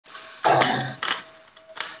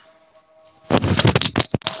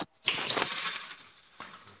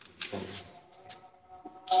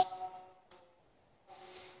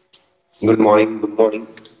Good morning, good morning.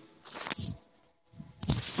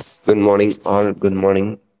 Good morning, all good morning.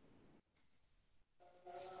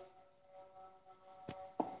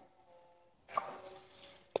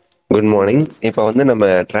 Good morning. இப்போ வந்து நம்ம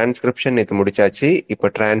transcription நேற்று முடிச்சாச்சு. இப்போ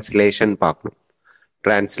டிரான்ஸ்லேஷன் பார்க்கணும்.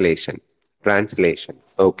 Translation.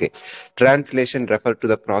 Okay. Translation refer to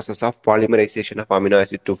the process of polymerization of amino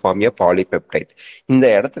acid to form a polypeptide. இந்த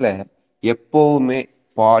இடத்துல எப்பவுமே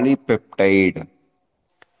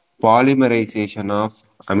பாலிமரைசேஷன் ஆஃப்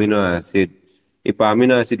அமினோ ஆசிட். இப்போ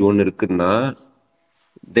அமினோ ஆசிட் ஒன்று இருக்குன்னா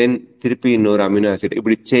தென் திருப்பி இன்னொரு அமினோ ஆசிட்,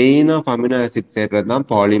 இப்படி செயின் ஆஃப் அமினோ ஆசிட் சேர்றது தான்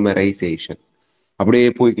பாலிமரைசேஷன்.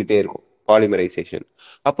 அப்படியே போய்கிட்டே இருக்கும் பாலிமரைசேஷன்.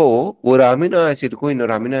 அப்போ ஒரு அமினோ ஆசிடுக்கும்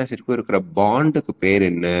இன்னொரு அமினோ ஆசிடுக்கும் இருக்கிற பாண்டுக்கு பேர்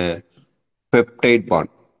என்ன? Peptide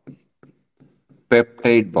bond.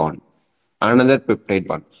 Another peptide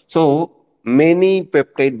bond. So many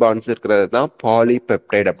peptide bonds இருக்கிறது தான்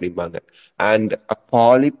பாலிபெப்டைட் அப்படிம்பாங்க. And a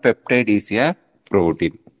polypeptide is a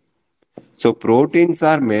protein. So proteins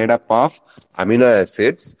R made up of amino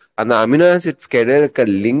acids. அந்த அமினோ ஆசிட்ஸ்க்கு இடையில இருக்க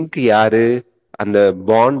லிங்க் யாரு? அந்த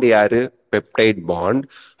பாண்ட் யாரு? Peptide bond.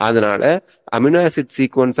 அதனால அமினோ ஆசிட்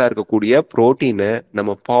சீக்வன்ஸா இருக்கக்கூடிய புரோட்டீனை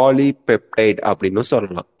நம்ம பாலிபெப்டைட் அப்படின்னு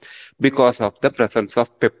சொல்லலாம். Because of the presence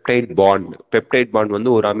of peptide bond. Peptide bond வந்து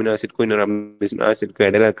ஒரு அமினோ ஆசிட்க்கும் இன்னொரு அமினோ ஆசிட்க்கும்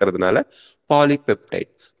இடையில இருக்கிறதுனால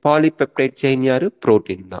பாலிபெப்டைட் செயின் யாரு?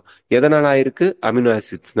 புரோட்டீன் தான். எதனால ஆயிருக்கு? அமினோ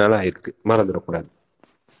ஆசிட்ஸ்னால ஆயிருக்கு, மறந்துடக்கூடாது.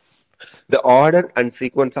 The order and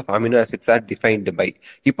sequence of amino acids are defined by.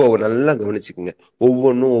 இப்போ நல்லா கவனிச்சுக்கோங்க,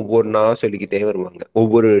 ஒவ்வொன்னா சொல்லிக்கிட்டே வருவாங்க.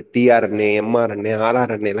 ஒவ்வொரு டிஆர்என்ஏ, எம்ஆர்என்ஏ,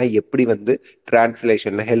 ஆர்ஆர்என்ஏ எல்லாம் எப்படி வந்து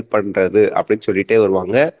டிரான்ஸ்லேஷன்ல ஹெல்ப் பண்றது அப்படின்னு சொல்லிட்டே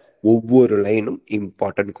வருவாங்க. ஒவ்வொரு லைனும்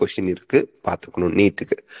இம்பார்ட்டன்ட் கொஸ்டின் இருக்கு, பார்த்துக்கணும்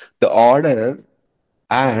நீட்டுக்கு. The order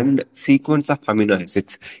and sequence of amino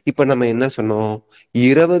acids. இப்போ நம்ம என்ன சொன்னோம்?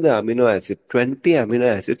 20 amino acid 20 amino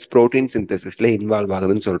acids protein சிந்தசிஸ்ல involve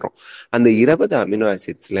ஆகுதுன்னு சொல்றோம். அந்த 20 அமினோ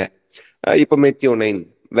ஆசிட்ஸ்ல இப்போ மெத்தியோனைன்,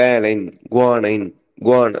 வேலைன்,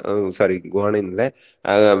 குவானைன்ல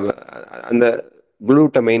அந்த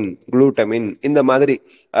குளூட்டமைன் இந்த மாதிரி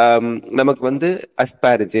நமக்கு வந்து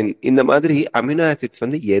அஸ்பாரஜின், இந்த மாதிரி அமினோ ஆசிட்ஸ்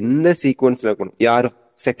வந்து எந்த சீக்வன்ஸ்ல இருக்கணும்? யாரும்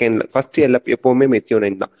செகண்ட்ல, ஃபர்ஸ்ட் எப்பவுமே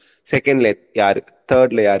மெத்தியோனைன் தான். செகண்ட்ல யாரு?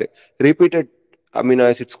 தேர்ட்ல யாரு? ரிப்பீட்டட் அமினோ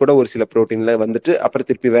ஆசிட்ஸ் கூட ஒரு சில புரோட்டீன்ல வந்துட்டு அப்புறம்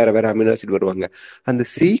திருப்பி வேற அமினோ ஆசிட் வருவாங்க. அந்த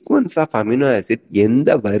சீக்வன்ஸ் ஆஃப் அமினோ ஆசிட் எந்த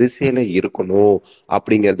வரிசையில இருக்கணும்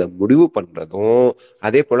அப்படிங்கிறத முடிவு பண்றதும்,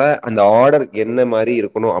 அதே போல அந்த ஆர்டர் என்ன மாதிரி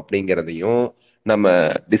இருக்கணும் அப்படிங்கிறதையும் நம்ம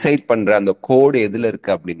டிசைட் பண்ற அந்த கோடு எதுல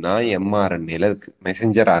இருக்கு அப்படின்னா எம்ஆர்என்ஏல இருக்கு,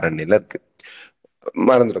 மெசஞ்சர் ஆர்என்ஏல இருக்கு,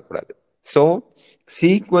 மறந்துடக்கூடாது. ஸோ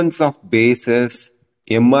சீக்வன்ஸ் ஆஃப் பேசஸ்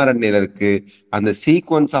எம்ஆர்என்ஏல இருக்கு. அந்த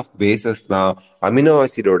சீக்வன்ஸ் ஆஃப் பேசஸ் தான் அமினோ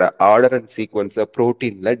ஆசிடோட ஆர்டர் அண்ட் சீக்வன்ஸை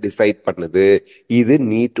புரோட்டீன்ல டிசைட் பண்ணுது. இது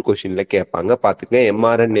நீட் கொஸ்டின்ல கேட்பாங்க, பாத்துக்க.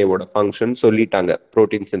 எம்ஆர்என்ஏவோட ஃபங்க்ஷன் சொல்லிட்டாங்க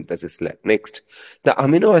protein சிந்தசிஸ்ல. Next, the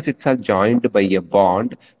amino acids R joint by a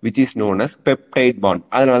bond which is known as peptide bond.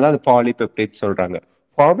 அதனால அது பாலிபெப்டைட் சொல்றாங்க.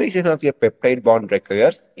 Formation of a peptide bond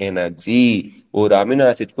requires energy. ஒரு அமினோ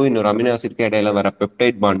ஆசிட்க்கும் இன்னொரு அமினோ ஆசிட்க்கு இடையில வர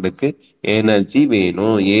பெப்டைட் பாண்டுக்கு எனர்ஜி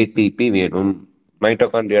வேணும், ஏடிபி வேணும்.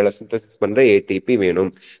 மைட்டோகாண்ட்ரியால சிந்தசிஸ் பண்ற ஏடிபி வேணும்.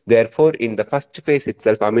 Therefore, in the first phase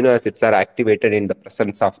itself, amino acids are activated in the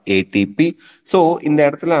presence of ATP. So, இந்த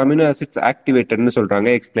இடத்துல அமினோ ஆசிட்ஸ் ஆக்டிவேட்டட்னு சொல்றாங்க,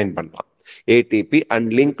 எக்ஸ்பிளைன் பண்ணலாம். ATP and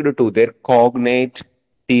linked to their cognate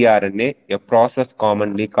tRNA, a process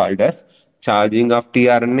commonly called as charging of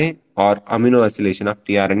tRNA or amino acylation of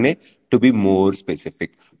tRNA. To be more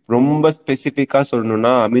specific, ரொம்ப ஸ்பெசிபிக்கா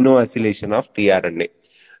சொல்லணும்னா amino அசிலேஷன் of tRNA,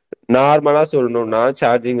 நார்மலா சொல்லணும்னா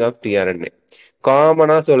charging of tRNA,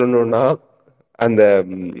 காமனா சொல்லணும்னா அந்த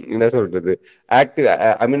என்ன சொல்றது,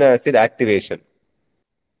 amino acid activation.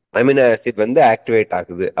 Amino acid வந்து ஆக்டிவேட்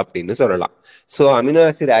ஆகுது அப்படின்னு சொல்லலாம். ஸோ அமினோ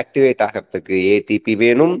ஆசிட் ஆக்டிவேட் ஆகிறதுக்கு ஏடிபி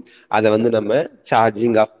வேணும். அதை வந்து நம்ம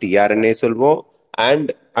சார்ஜிங் ஆஃப் டிஆர்என்ஏ சொல்வோம் அண்ட்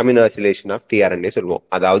அமினோ அசிலேஷன் ஆஃப் டிஆர்என்ஏ சொல்வோம்.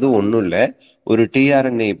 அதாவது ஒன்றும் இல்லை, ஒரு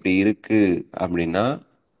டிஆர்என்ஏ இப்படி இருக்கு அப்படின்னா,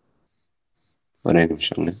 ஒரே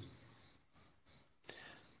நிமிஷம்,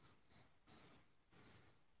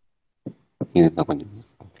 இதுதான் கொஞ்சம்.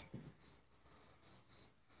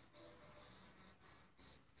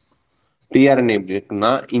 டிஆர்என்ஏ எப்படி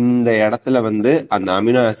இருக்குன்னா, இந்த இடத்துல வந்து அந்த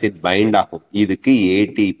அமினோ ஆசிட் பைண்ட் ஆகும். இதுக்கு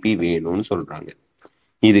ஏடிபி வேணும்னு சொல்றாங்க.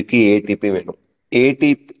 இதுக்கு ஏடிபி வேணும்.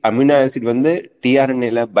 ஏடிபி அமினோ ஆசிட் வந்து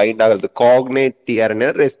டிஆர்என்ஏல பைண்ட் ஆகுறது, காக்னேட் டிஆர்என்ஏ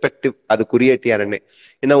ரெஸ்பெக்டிவ் அதுக்குரிய டிஆர்என்ஏ.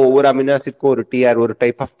 ஏன்னா ஒவ்வொரு அமினோ ஆசிட்க்கும் ஒரு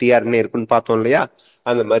டைப் ஆஃப் டிஆர்என்ஏ இருக்குன்னு பார்த்தோம் இல்லையா?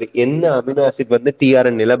 அந்த மாதிரி என்ன அமினோ ஆசிட் வந்து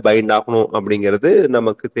டிஆர்என்ஏல பைண்ட் ஆகணும் அப்படிங்கிறது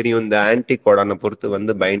நமக்கு தெரியும். இந்த ஆன்டி கோடானை பொறுத்து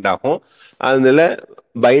வந்து பைண்ட் ஆகும். அதனால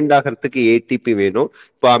பைண்ட் ஆகிறதுக்கு ஏடிபி வேணும்.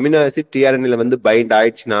 இப்போ அமினோ ஆசிட் டிஆர்என்ஏல வந்து பைண்ட்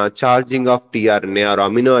ஆயிடுச்சுன்னா சார்ஜிங் ஆஃப் டிஆர்என்ஏ ஒரு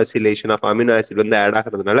அமினோ அசிலேஷன் ஆஃப் அமினோ ஆசிட் வந்து ஆட்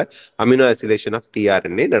ஆகிறதுனால அமினோ அசிலேஷன் ஆஃப்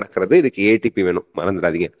டிஆர்என்ஏ நடக்கிறது. இதுக்கு ஏடிபி வேணும்,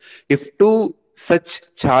 மறந்துடாதீங்க. If two such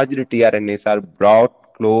charged tRNAs are brought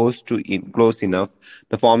close enough,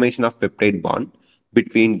 the formation of peptide bond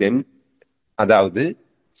between them. அதாவது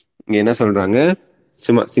என்ன சொல்றாங்க,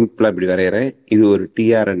 சும்மா சிம்பிளா இப்படி வரையறேன். இது ஒரு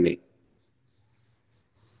டிஆர்என்ஏ,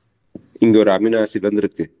 இங்க ஒரு அமினோ ஆசிட் வந்து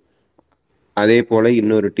இருக்கு. அதே போல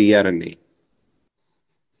இன்னொரு டிஆர்என்ஏ,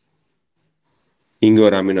 இங்க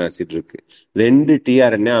ஒரு அமினோ ஆசிட் இருக்கு. ரெண்டு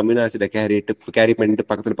டிஆர்என்ஏ அமினோ ஆசிட கேரி பண்ணிட்டு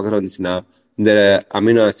பக்கத்துல வந்துச்சுன்னா இந்த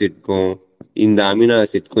அமினோ ஆசிட்க்கும் இந்த அமினோ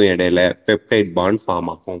ஆசிட்க்கும் இடையில பெப்டைட் பாண்ட் ஃபார்ம்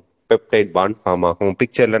ஆகும்.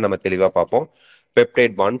 பிக்சர்ல நம்ம தெளிவா பார்ப்போம்.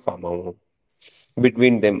 பெப்டைட் பாண்ட் ஃபார்ம் ஆகும்.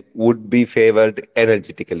 between them would be favored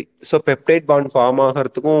energetically. So peptide bond form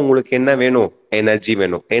ஆகிறதுக்கும் உங்களுக்கு என்ன வேணும்? எனர்ஜி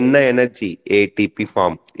வேணும். என்ன energy? ATP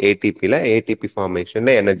form. ATP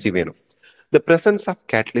ஃபார்மேஷன்ல energy வேணும். The presence of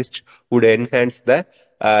catalyst would enhance the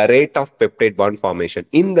rate of peptide bond formation.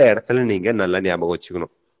 இந்த இடத்துல நீங்க நல்லா ஞாபகம்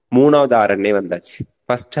வச்சுக்கணும். மூணாவது ஆர்என்ஏ வந்தாச்சு.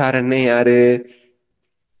 ஃபர்ஸ்ட் ஆர்என்ஏ யாரு?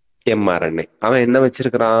 எம்ஆர்என்ஏ. அவன் என்ன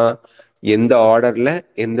வச்சிருக்கிறான்? எந்த ஆர்டர்ல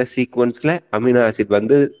எந்த சீக்வன்ஸ்ல அமினோ ஆசிட்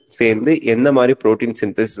வந்து சேர்ந்து எந்த மாதிரி protein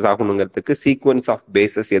synthesis ஆகணுங்கிறதுக்கு sequence of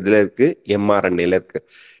bases எதுல இருக்கு? எம்ஆர்என்ஏல இருக்கு.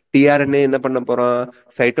 டிஆர்என்ஏ என்ன பண்ண போறான்?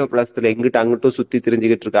 சைட்டோபிளாஸ்ட்ல எங்கிட்ட அங்கிட்டும் சுத்தி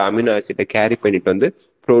தெரிஞ்சுக்கிட்டு இருக்க அமினோ ஆசிட்டை கேரி பண்ணிட்டு வந்து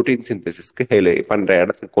புரோட்டீன் சிந்தசிஸ்க்கு ஹெல்ப் பண்ற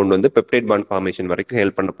இடத்துக்கு கொண்டு வந்து பெப்டைட் பாண்ட் ஃபார்மேஷன் வரைக்கும்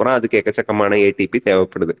ஹெல்ப் பண்ண போறான். அதுக்கு எக்கச்சக்கமான ஏடிபி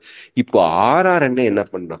தேவைப்படுது. இப்போ ஆர்ஆர்என்ஏ என்ன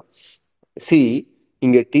பண்றான்?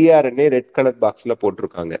 இங்க டிஆர்என்ஏ ரெட் கலர் பாக்ஸ்ல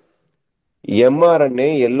போட்டிருக்காங்க, எம்ஆர்என்ஏ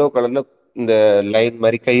எல்லோ கலர்ல இந்த லைன்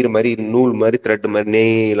மாதிரி கயிறு மாதிரி நூல் மாதிரி த்ரெட் மாதிரி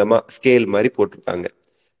நீளமா ஸ்கேல் மாதிரி போட்டிருக்காங்க.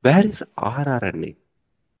 Where is rRNA?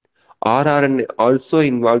 RRNA also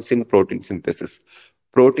involves in protein synthesis.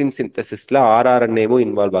 Protein சிந்தசிஸ்ல ஆர்ஆர்என்ஏவும்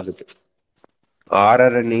involve ஆகுது.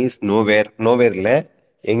 ஆர்ஆர்என்ஏ இஸ் நோவேர்ல,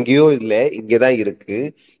 எங்கேயோ இல்ல, இங்கதான் இருக்கு.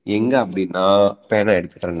 எங்க அப்படின்னா, பேனா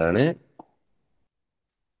எடுத்துக்கிறேன் நானு.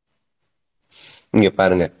 இங்க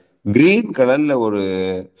பாருங்க, கிரீன் கலர்ல ஒரு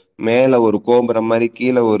மேல ஒரு கோபுரம் மாதிரி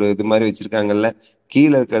கீழே ஒரு இது மாதிரி வச்சிருக்காங்கல்ல.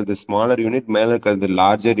 கீழே இருக்கிறது ஸ்மாலர் யூனிட், மேல இருக்கிறது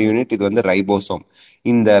லார்ஜர் யூனிட். இது வந்து ரைபோசோம்.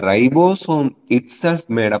 இந்த ribosome it self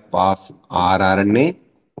made up of rRNA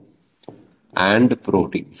and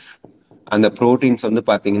proteins. அந்த புரோட்டீன்ஸ் வந்து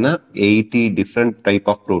பாத்தீங்கன்னா 80 டிஃப்ரெண்ட் டைப்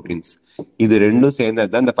ஆஃப் புரோட்டீன்ஸ். இது ரெண்டும் சேர்ந்தது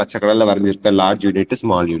தான் இந்த பச்சை கலர்ல வரைஞ்சிருக்க large unit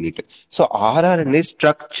small unit. So rRNA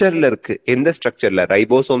ஸ்ட்ரக்சர்ல இருக்கு. எந்த ஸ்ட்ரக்சர்ல?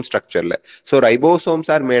 Ribosome ஸ்ட்ரக்சர்ல. So ribosomes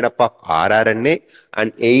R made up of rRNA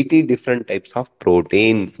and 80 different types of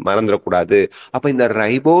proteins. மறந்துடக்கூடாது. அப்ப இந்த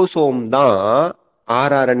ரைபோசோம் தான்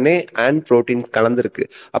ஆர்ஆர்என்ஏ அண்ட் புரோட்டீன்ஸ் கலந்துருக்கு.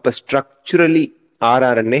 அப்ப structurally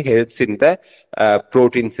RNA helps in the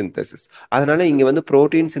protein synthesis. அதனால இங்க வந்து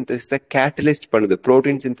protein synthesis catalyst பண்ணுது.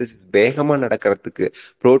 protein synthesis வேகமா நடக்கிறதுக்கு,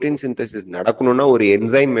 protein synthesis நடக்கணும்னா ஒரு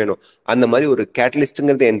என்சைம் வேணும். அந்த மாதிரி ஒரு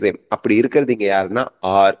கேட்டலிஸ்ட்ங்கிறது என்சைம். அப்படி இருக்கிறது இங்க யாருன்னா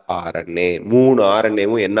RNA. 3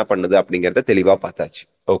 RNAவும் என்ன பண்ணுது அப்படிங்கறத தெளிவா பார்த்தாச்சு.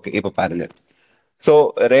 ஓகே, இப்ப பாருங்க. So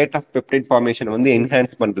rate of peptide formation வந்து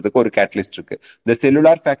என்ஹான்ஸ் பண்றதுக்கு ஒரு கேட்டலிஸ்ட் இருக்கு. த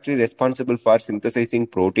cellular factory responsible for synthesising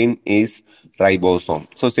protein is ribosome.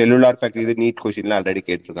 So cellular factory, இது நீட் கொஸ்டின்ல ஆல்ரெடி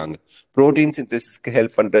கேட்டிருக்காங்க. புரோட்டீன் சிந்தசிஸ்க்கு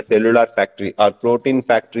ஹெல்ப் பண்ற cellular factory R protein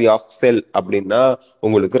factory of cell அப்படின்னா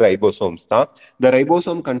உங்களுக்கு ரைபோசோம்ஸ் தான். த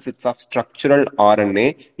ribosome consists of structural RNA.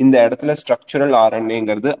 இந்த இடத்துல ஸ்ட்ரக்சரல்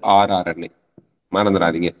ஆர்என்ஏங்கிறது RNA.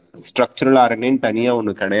 மறந்துடாதீங்க, ஸ்ட்ரக்சரல் ஆர்என்ஏ தனியா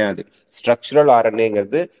ஒண்ணு கிடையாது. Structural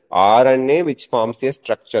ஆர்என்ஏங்கிறது RNA which forms a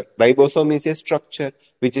structure. Ribosome is a structure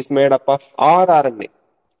which is made up of rRNA.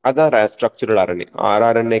 அதான் ஸ்ட்ரக்சரல் ஆர்என்ஏ.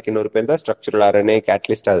 rRNAக்கு இன்னொரு பேர் தான் ஸ்ட்ரக்சரல் ஆர்என்ஏ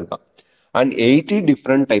கேட்டலிஸ்ட். அதுதான். And 80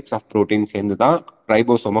 different types of protein சேர்ந்து தான்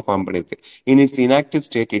ரைபோசோமா ஃபார்ம் பண்ணிருக்கு. இன் it's inactive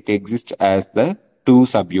state it exist as the 2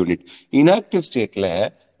 sub unit. Inactive ஸ்டேட்ல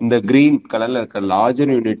இந்த கிரீன் கலர்ல இருக்க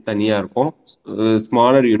லார்ஜர் யூனிட் தனியா இருக்கும்,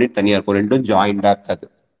 ஸ்மாலர் யூனிட் தனியா இருக்கும். ரெண்டும் ஜாயிண்டா இருக்காது.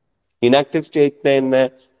 இன்ஆக்டிவ் ஸ்டேட்ல என்ன?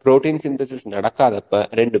 புரோட்டீன் சிந்தசிஸ் நடக்காதப்ப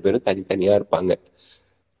ரெண்டு பேரும் தனித்தனியா இருப்பாங்க.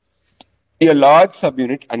 A large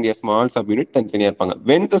subunit and a small subunit தனித்தனியா இருப்பாங்க.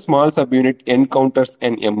 When the small subunit encounters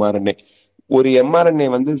an mRNA, ஒரு mRNA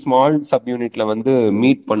வந்து ஸ்மால் சப்யூனிட்ல வந்து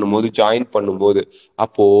மீட் பண்ணும்போது, ஜாயின் பண்ணும்போது,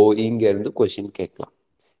 அப்போ இங்க இருந்து கொஸ்டின் கேட்கலாம்.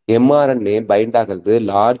 mRNA பைண்ட் ஆகிறது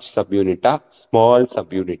லார்ஜ் சப்யூனிட்டா ஸ்மால்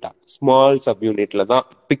சப்யூனிட்டா? ஸ்மால் சப்யூனிட்ல தான்.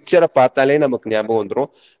 பிக்சரை பார்த்தாலே நமக்கு ஞாபகம் வந்துடும்.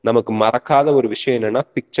 நமக்கு மறக்காத ஒரு விஷயம் என்னன்னா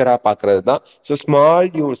பிக்சரா பாக்குறது தான். So small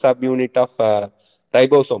subunit of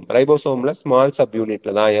ரைபோசோம்ல small sub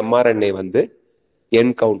யூனிட்ல தான் எம்ஆர்என்ஏ வந்து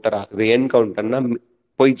என்கவுண்டர் ஆகுது. என்கவுண்டர்னா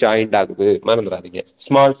போய் ஜாயிண்ட் ஆகுது, மறந்துடாதீங்க.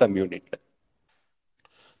 ஸ்மால் சப் யூனிட்ல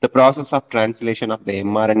the process of translation of the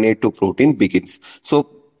mRNA to protein begins. So,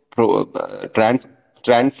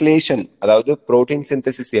 translation, அதாவது புரோட்டீன்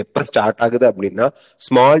சிந்தசிஸ் எப்ப ஸ்டார்ட் ஆகுது அப்படின்னா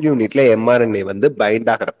ஸ்மால் யூனிட்ல எம்ஆர்என்ஏ வந்து பைண்ட்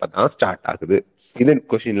ஆகிறப்ப தான் ஸ்டார்ட் ஆகுது. இது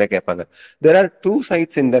கொஸ்டின்ல கேட்பாங்க. There are two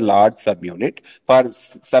sites in the large subunit for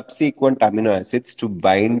subsequent amino acids to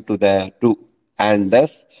bind to the two and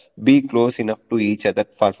thus be close enough to each other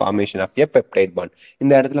for formation of a peptide bond.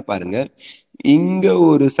 இந்த இடத்துல பாருங்க, இங்க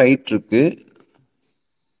ஒரு side இருக்கு,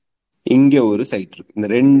 இங்க ஒரு side இருக்கு. இந்த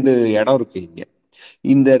ரெண்டு இடம் இருக்கு. இங்க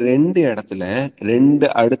இந்த ரெண்டு இடத்துல ரெண்டு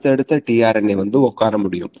அடுத்தடுத்த டிஆர்என்ஏ வந்து உட்கார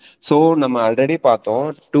முடியும். ஸோ நம்ம ஆல்ரெடி பார்த்தோம்,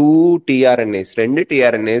 ரெண்டு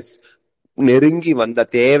டிஆர்என்ஏஸ் நெருங்கி வந்த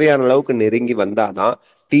தேவையான அளவுக்கு நெருங்கி வந்தாதான்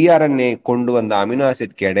டிஆர்என்ஏ கொண்டு வந்த அமினோ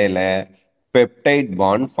ஆசிட்க்கு இடையில பெப்டைட்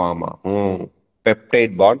பாண்ட் ஃபார்ம்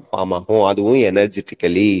ஆகும். அதுவும்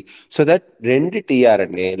எனர்ஜெட்டிக்கலி. ஸோ தட் ரெண்டு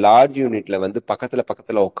டிஆர்என்ஏ லார்ஜ் யூனிட்ல வந்து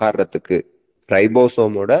பக்கத்துல உட்கார்றதுக்கு,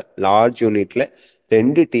 ரைபோசோமோட லார்ஜ் யூனிட்ல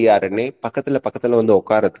ரெண்டு டிஆர்என்ஏ பக்கத்துல வந்து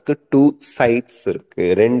உட்காரத்துக்கு டூ சைட்ஸ் இருக்கு,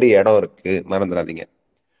 ரெண்டு இடம் இருக்கு, மறந்துடாதீங்க.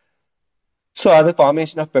 ஸோ அது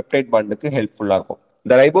ஃபார்மேஷன் ஆஃப் பெப்டைட் பாண்டுக்கு ஹெல்ப்ஃபுல்லா இருக்கும்.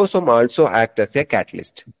 த ribosome also act as a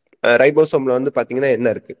catalyst. ரைபோசோம்ல வந்து பாத்தீங்கன்னா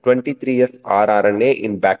என்ன இருக்கு, 23S rRNA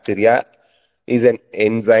in bacteria is an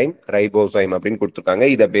enzyme ரைபோசைம் அப்படின்னு கொடுத்துருக்காங்க.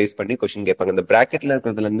 இதை பேஸ் பண்ணி கொஸ்டின் கேட்பாங்க. இந்த பிராக்கெட்ல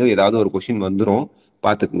இருக்கிறதுல இருந்து ஏதாவது ஒரு கொஸ்டின் வந்துடும்,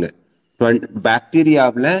 பாத்துக்குங்க.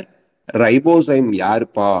 பாக்டீரியாவில் ரைபோசைம்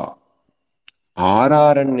யாருப்பா?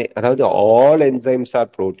 ஆர்ஆர்என்ஏ, அதாவது all enzymes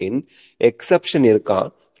R protein, exception இருக்கான்.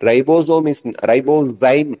 ரைபோசைம்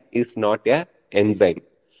is not a enzyme.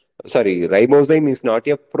 ரைபோசைம் is not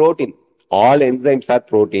a protein. All enzymes R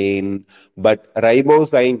protein, but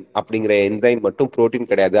ரைபோசைம் அப்படிங்கிற என்சைம் மட்டும் புரோட்டீன்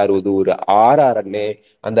கிடையாது. அது ஒரு ஆர்ஆர்என்ஏ.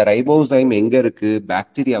 அந்த ரைபோசைம் எங்க இருக்கு?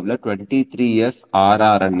 பாக்டீரியாவில் 23S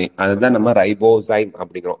rRNA. அதுதான் நம்ம ரைபோசைம்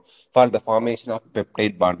அப்படிங்கிறோம். For the formation of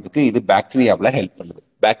peptide பாண்டுக்கு இது பாக்டீரியாவில் ஹெல்ப்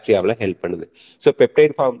பண்ணுது. So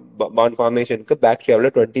peptide bond ஃபார்மேஷனுக்கு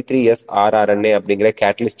பாக்டீரியாவில் 23S rRNA அப்படிங்கிற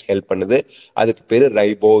கேட்டலிஸ்ட் ஹெல்ப் பண்ணுது. அதுக்கு பேரு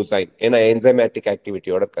ரைபோசைம், ஏன்னா என்சைமேட்டிக்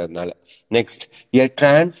ஆக்டிவிட்டியோட இருக்கிறதுனால. நெக்ஸ்ட், எ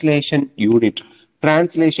டிரான்ஸ்லேஷன் யூனிட்.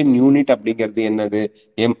 டிரான்ஸ்லேஷன் யூனிட் அப்படிங்கிறது என்னது?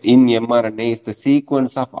 இன் mRNA is the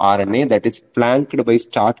sequence of RNA that is பிளாங்க்டு by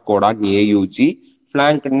start Godan AUG.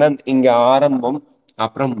 பிளாங்க்டுன்னா இங்க ஆரம்பம்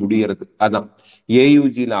அப்புறம் முடியறது, அதான்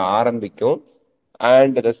ஏயுஜில ஆரம்பிக்கும்.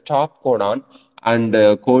 And the stop Godan and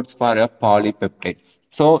quotes for a polypeptide.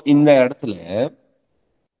 So இந்த இடத்துல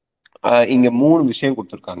இங்க மூணு விஷயம்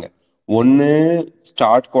கொடுத்துருக்காங்க. ஒன்னு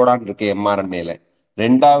ஸ்டார்ட் கோடான் இருக்கு எம்ஆர்என்ஏல,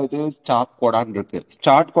 ரெண்டாவது ஸ்டாப் கோடான் இருக்கு.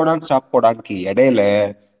 ஸ்டார்ட் கோடான் ஸ்டாப் கோடானுக்கு இடையில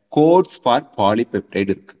கோட்ஸ் ஃபார் பாலிபெப்டைட்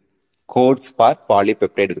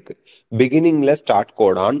இருக்கு. பிகினிங்ல ஸ்டார்ட்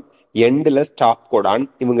கோடான், எண்ட்ல ஸ்டாப் கோடான்.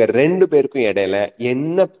 இவங்க ரெண்டு பேருக்கும் இடையில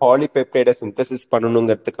என்ன பாலிபெப்டைட சிந்தசிஸ்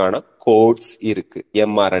பண்ணணுங்கிறதுக்கான கோட்ஸ் இருக்கு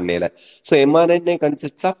எம்ஆர்என்ஏல. So mRNA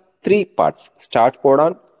consists of 3 parts. Start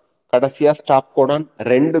Godan, கடைசியா ஸ்டாப் கோடான்.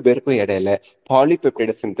 ரெண்டு பேருக்கும் இடையில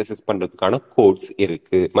பாலிபெப்டைட சிந்தசிஸ் பண்றதுக்கான கோட்ஸ்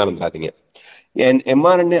இருக்கு, மறந்துடாதீங்க. An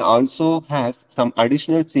mRNA also has some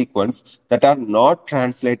additional sequence that are not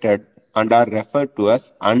translated and are referred to as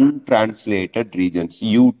untranslated regions.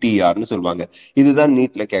 UTR னு சொல்லுவாங்க. இதுதான்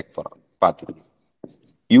நீட்ல கேட்க போறாங்க, பாத்துக்கணும்.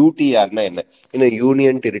 யூடிஆர்னா என்ன? இன்னும்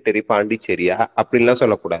யூனியன் டெரிட்டரி பாண்டிச்சேரியா அப்படின்லாம்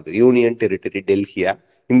சொல்லக்கூடாது. யூனியன் டெரிட்டரி டெல்லியா,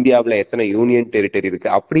 இந்தியாவில் எத்தனை யூனியன் டெரிட்டரி இருக்கு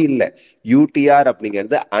அப்படி இல்லை. யூடிஆர்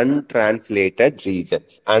அப்படிங்கிறது அன்டிரான்ஸ்லேட்டட்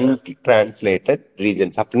ரீஜன்ஸ்.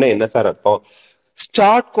 அப்படின்னா என்ன சார் அர்த்தம்?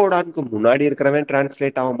 ஸ்டார்ட் கோடானுக்கு முன்னாடி இருக்கிறவன்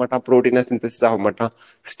டிரான்ஸ்லேட் ஆக மாட்டான், புரோட்டீனா சிந்தசிஸ் ஆக மாட்டான்.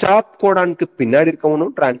 ஸ்டாப் கோடானுக்கு பின்னாடி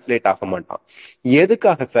இருக்கவனும் டிரான்ஸ்லேட் ஆக மாட்டான்.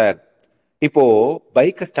 எதுக்காக சார்? இப்போ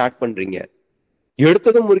பைக்கை ஸ்டார்ட் பண்றீங்க,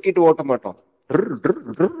 எடுத்ததும் முறுக்கிட்டு ஓட்ட மாட்டோம்.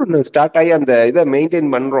 ஸ்டார்ட் ஆகி அந்த இதை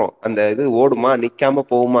மெயின்டைன் பண்றோம், அந்த இது ஓடுமா நிக்காம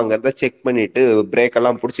போகுமாங்கிறத செக் பண்ணிட்டு பிரேக்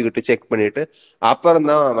எல்லாம் புடிச்சுக்கிட்டு செக் பண்ணிட்டு அப்புறம்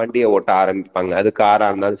தான் வண்டியை ஓட்ட ஆரம்பிப்பாங்க. அது காரா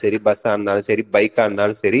இருந்தாலும் சரி, பஸ்ஸா இருந்தாலும் சரி, பைக்கா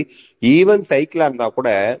இருந்தாலும் சரி, ஈவன் சைக்கிளா இருந்தா கூட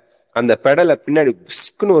அந்த பெடலை பின்னாடி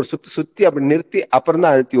ஒரு சுத்தி அப்படி நிறுத்தி அப்புறம்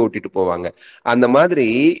தான் அழுத்தி ஓட்டிட்டு போவாங்க. அந்த மாதிரி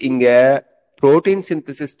இங்க புரோட்டீன்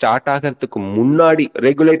சிந்தசிஸ் ஸ்டார்ட் ஆகிறதுக்கு முன்னாடி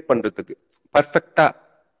ரெகுலேட் பண்றதுக்கு பர்ஃபெக்டா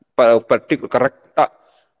கரெக்டா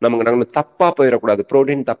நமக்கு தப்பா போயிடக்கூடாது,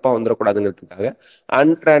 புரோட்டீன் தப்பா வந்துடக்கூடாதுங்கிறதுக்காக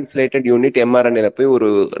அன்டிரான்ஸ்லேட்டட் யூனிட் எம்ஆர்என்ஏல போய் ஒரு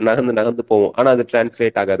நகர்ந்து போவோம். ஆனா அது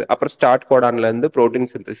டிரான்ஸ்லேட் ஆகாது. அப்புறம் ஸ்டார்ட் கோடான்ல இருந்து புரோட்டீன்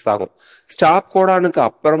சிந்தசிஸ் ஆகும். ஸ்டாப் கோடானுக்கு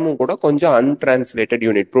அப்புறமும் கூட கொஞ்சம் அன்டிரான்ஸ்லேட்டட்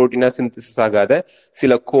யூனிட், புரோட்டீனா சிந்தசிஸ் ஆகாத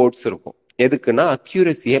சில கோட்ஸ் இருக்கும். எதுக்குன்னா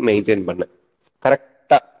அக்யூரசியை மெயின்டைன் பண்ண,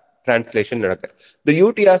 கரெக்டா டிரான்ஸ்லேஷன் நடக்கு. The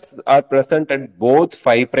UTRs are present at both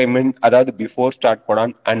 5' end அதாவது before start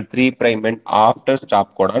Godan and 3' end after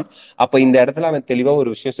stop Godan. அப்ப இந்த இடத்துல அவன் தெளிவா ஒரு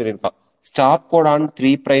விஷயம் சொல்லியிருக்கான். ஸ்டாப் கோடான்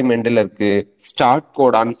 3' endல இருக்கு, ஸ்டார்ட்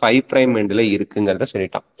கோடான் 5' endல இருக்குங்கிறத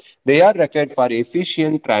சொல்லிட்டான். They are required for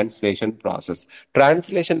efficient translation process.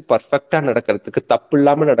 Translation பர்ஃபெக்டா நடக்கிறதுக்கு, தப்பு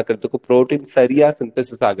இல்லாம நடக்கிறதுக்கு, புரோட்டீன் சரியா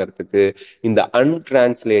சிந்தசிஸ் ஆகிறதுக்கு இந்த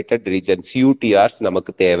அன்டிரான்ஸ்லேட்டட் ரீஜன்ஸ் UTRs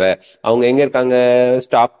நமக்கு தேவை. அவங்க எங்க இருக்காங்க?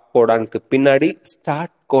 ஸ்டாப் கோடானுக்கு பின்னாடி,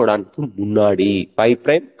 ஸ்டார்ட் கோடானுக்கு முன்னாடி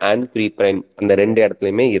 5' and 3' அந்த ரெண்டு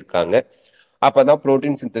இடத்துலயுமே இருக்காங்க. அப்பதான்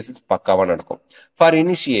புரோட்டீன் சிந்தசிஸ் பக்காவா நடக்கும். For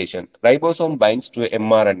initiation ribosome binds to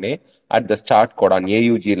mRNA at the start Godan.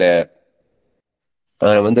 AUGல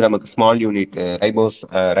வந்து நமக்கு ஸ்மால் யூனிட்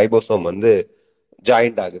ரைபோசோம் வந்து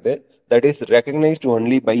ஜாயிண்ட் ஆகுது. That is recognised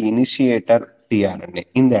only by initiator tRNA.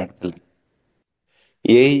 இந்த இடத்துல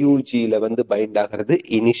AUGல வந்து பைண்ட் ஆகிறது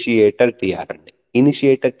இனிஷியேட்டர் tRNA.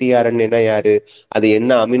 இனிஷியேட்டர் tRNA யாரு? அது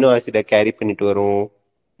என்ன அமினோ ஆசிடை கேரி பண்ணிட்டு வரும்?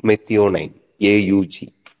 மெத்தியோனைன்.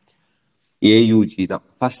 AUG தான்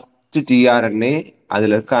ஃபர்ஸ்ட் tRNA.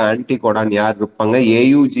 அதுல இருக்க ஆன்டி கோடான் யார் இருப்பாங்க?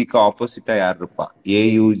 AUGக்கு ஆப்போசிட்டா யார் இருப்பா?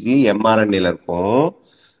 AUG mRNAல இருக்கும்.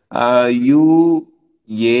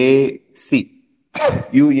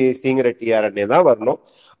 UACங்கிற tRNA தான் வரணும்.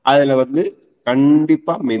 அதுல வந்து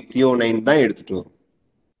கண்டிப்பா மெத்தியோனைன் தான் எடுத்துட்டு வரும்.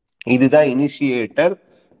 இதுதான் இனிஷியேட்டர்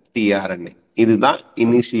tRNA. இதுதான்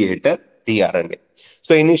initiator tRNA.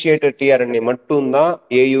 So initiator tRNA மட்டும்தான்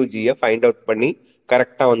AUGயை ஃபைண்ட் அவுட் பண்ணி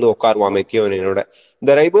கரெக்டா வந்து உட்காருவான் மெத்தியோனைனோட.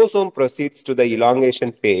 The ribosome proceeds to the elongation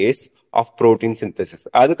phase of protein synthesis.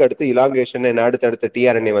 அதுக்கு அடுத்து இலாங்கேஷன் அடுத்தடுத்த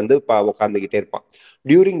tRNA வந்து உட்காந்துக்கிட்டே இருப்பான்.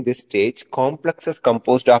 During this stage, complexes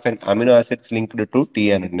composed of an amino acids linked to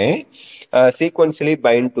tRNA sequentially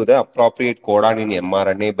bind to the appropriate codon in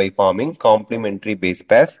mRNA by forming complementary base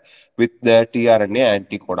pairs with the tRNA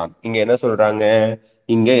anticodon. இங்க என்ன சொல்றாங்க?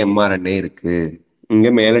 இங்க mRNA இருக்கு, இங்க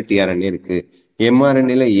மேல tRNA இருக்கு.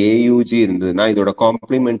 mRNAல AUG இருந்ததுன்னா இதோட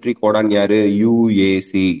காம்ப்ளிமெண்டரி கோடான் யாரு?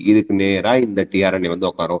 UAC. இதுக்கு நேரா இந்த tRNA வந்து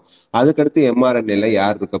உட்காரும். அதுக்கடுத்து mRNAல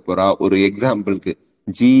யார் இருக்க போறா? ஒரு எக்ஸாம்பிளுக்கு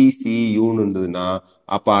GCUன்னு இருந்ததுன்னா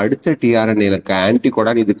அப்ப அடுத்த tRNAல இருக்க ஆன்டி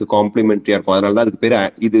கோடான் இதுக்கு காம்ப்ளிமெண்டரியா இருக்கும். அதனாலதான் அதுக்கு பேரு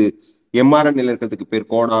இது mRNAல இருக்கிறதுக்கு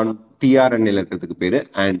பேர் கோடான், tRNAல இருக்கிறதுக்கு பேரு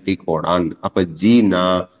ஆன்டி கோடான். அப்ப Gனா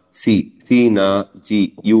C, Cனா G,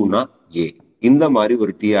 Uனா A. இந்த மாதிரி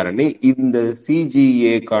ஒரு tRNA இந்த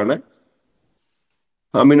CGAக்கான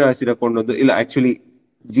அமினோ ஆசிடை கொண்டு வந்து, இல்ல ஆக்சுவலி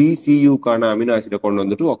GCUக்கான அமினோ ஆசிடை கொண்டு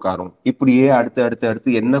வந்துட்டு உட்காரும். இப்படியே அடுத்து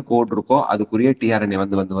என்ன கோட் இருக்கோ அதுக்குரிய tRNA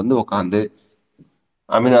வந்து உட்காந்து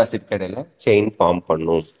அமினோ ஆசிட் கடையில செயின் ஃபார்ம்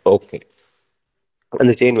பண்ணும். ஓகே,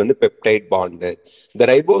 அந்த செயின் வந்து பெப்டைட் பாண்டு. த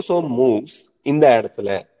ரைபோசோம் மூவ்ஸ். இந்த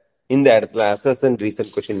இடத்துல அசஸ் அண்ட்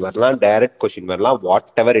ரீசன்ட் கொஸ்டின் வரலாம், டைரக்ட் கொஸ்டின் வரலாம்,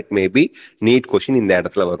 what ever it may be. NEET question இந்த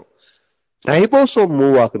இடத்துல வரும். ரைபோசோம்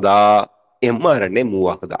மூவ் ஆகுதா, mRNA மூவ்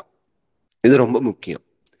ஆகுதா? இது ரொம்ப முக்கியம்.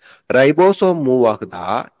 ரைபோசோம் மூவ் ஆகுதா,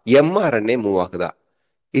 mRNA மூவ் ஆகுதா?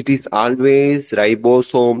 It is always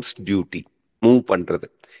ribosomes duty move பண்றது.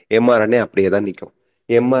 mRNA அப்படியே தான் நிற்கும்.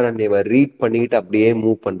 mRNAவை ரீட் பண்ணிட்டு அப்படியே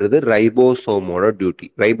மூவ் பண்றது ரைபோசோமோட டியூட்டி.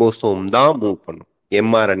 ரைபோசோம் தான் மூவ் பண்ணும்,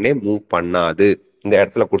 mRNA மூவ் பண்ணாது. இந்த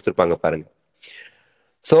இடத்துல கொடுத்துருப்பாங்க பாருங்க.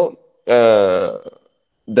 So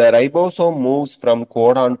the ribosome moves from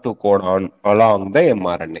codon to codon along the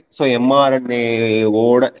mRNA. So mRNA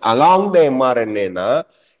ஓட along the mRNA-னா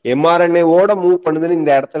mRNA ஓட மூவ் பண்ணுதுன்னு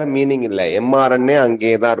இந்த இடத்துல மீனிங் இல்லை. mRNA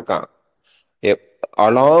அங்கே தான் இருக்கான்.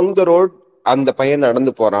 along the road அந்த பையன்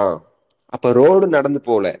நடந்து போறான். அப்ப ரோடு நடந்து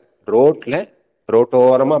போல,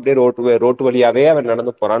 ரோட்டோரமா அப்படியே ரோட்டு வழியாவே அவன்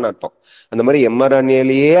நடந்து போறான்னு அர்த்தம். அந்த மாதிரி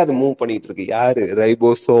mRNA-லயே அது மூவ் பண்ணிட்டு இருக்கு. யாரு?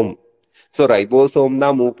 ரைபோசோம். ஸோ ரைபோசோம்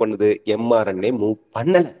தான் மூவ் பண்ணுது, mRNA மூவ்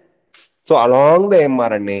பண்ணல. So along the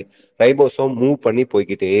mRNA ribosome move பண்ணி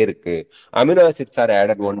போய்கிட்டே இருக்கு. Amino acids R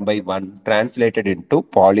added 1 by 1 translated into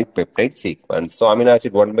polypeptide sequence. So amino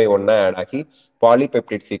acid 1 by 1 add ஆகி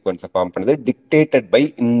பாலிபெப்டைட் சீக்வன்ஸை ஃபார்ம் பண்ணுது. டிக்டேட்டட் பை,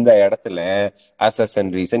 இந்த இடத்துல assess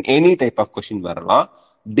and reason any type of question வரலாம்.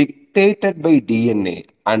 Dictated by DNA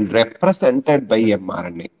and represented by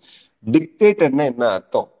mRNA. டிக்டேட்டட்னா என்ன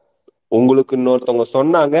அர்த்தம்? உங்களுக்கு இன்னொருத்தவங்க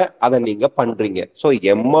சொன்னாங்க, அதை நீங்க பண்றீங்க. ஸோ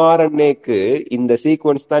mRNAக்கு இந்த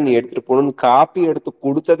சீக்வன்ஸ் தான் நீ எடுத்துட்டு போகணும்னு காப்பி எடுத்து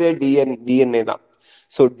கொடுத்ததே DNA தான்.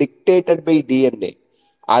 So dictated by DNA.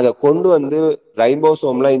 அதை கொண்டு வந்து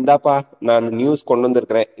ரைபோசோம்ல, இந்தாப்பா நான் நியூஸ் கொண்டு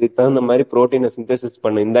வந்திருக்கிறேன், இதுக்கு தகுந்த மாதிரி புரோட்டீனை சிந்தசிஸ்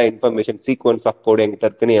பண்ணு, இந்த இன்ஃபர்மேஷன் சீக்வன்ஸ் ஆஃப் கோட் என்கிட்ட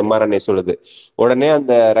இருக்குன்னு mRNA சொல்லுது. உடனே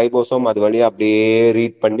அந்த ரைபோசோம் அது வழியா அப்படியே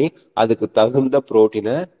ரீட் பண்ணி அதுக்கு தகுந்த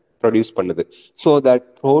புரோட்டீனை ப்ரொடியூஸ் பண்ணுது. So that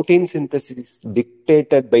protein synthesis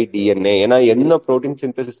dictated by DNA. ஏன்னா என்ன புரோட்டீன்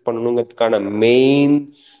சிந்தசிஸ் பண்ணணுங்கிறதுக்கான மெயின்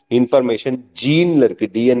இன்ஃபர்மேஷன் ஜீன்ல இருக்கு,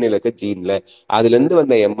 டிஎன்ஏல இருக்கு, ஜீன்ல. அதுல இருந்து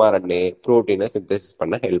வந்த எம்ஆர்என்ஏ புரோட்டீனை சிந்தசிஸ்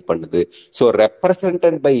பண்ண ஹெல்ப் பண்ணுது. So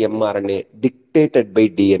represented by mRNA, dictated by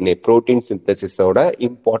DNA, protein சிந்தசிஸோட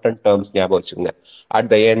important terms ஞாபகம் வச்சுங்க.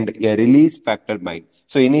 At the end release factor find.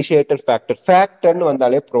 So initiator factor, ஃபேக்டர்னு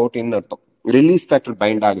வந்தாலே புரோட்டீன் அர்த்தம். ரிலீஸ் ஃபேக்டர்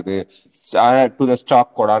பைண்ட் ஆகுது டு த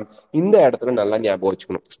ஸ்டாப் கோடான். இந்த இடத்துல நல்லா ஞாபகம்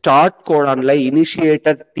வச்சுக்கணும். ஸ்டார்ட் கோடான்ல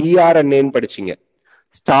இனிஷியேட்டர் டிஆர்என்ஏன்னு படிச்சீங்க.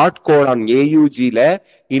 ஸ்டார்ட் கோடான் ஏயுஜில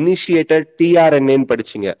இனிஷியேட்டர் டிஆர்என்ஏன்னு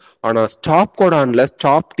படிச்சீங்க. ஆனா ஸ்டாப் கோடான்ல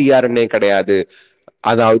ஸ்டாப் டிஆர்என்ஏ கிடையாது.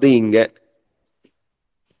 அதாவது இங்க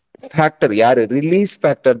ஃபேக்டர் யாரு, ரிலீஸ்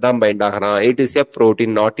ஃபேக்டர் தான் பைண்ட் ஆகிறான். It is a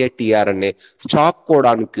protein, not a tRNA. Stop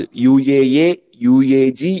கோடானுக்கு யுஏஏ,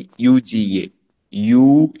 யுஏஜி, UGA,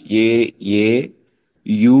 யுஏஏ,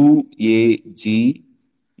 யுஏஜி,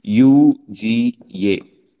 UGA.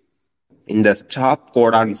 இந்த ஸ்டாப்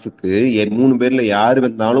கோடான்ஸுக்கு 3 பேர்ல யாரு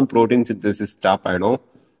வந்தாலும் புரோட்டீன் சிந்தசிஸ் ஸ்டாப் ஆயிடும்.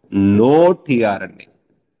 No tRNA.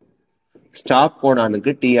 ஸ்டாப்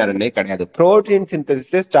கோடானுக்கு டிஆர்என்ஏ கிடையாது. புரோட்டீன்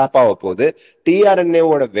சிந்தசிஸ் ஸ்டாப் ஆக போகுது.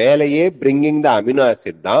 டிஆர்என்ஏவோட வேலையே பிரிங்கிங் த அமினோ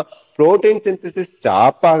ஆசிட் தான். புரோட்டீன் சிந்தசிஸ்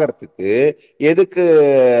ஸ்டாப் ஆகிறதுக்கு எதுக்கு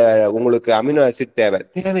உங்களுக்கு அமினோ ஆசிட்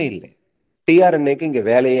தேவையில்லை. டிஆர்என்ஏக்கு இங்க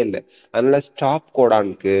வேலையே இல்லை. அதனால ஸ்டாப்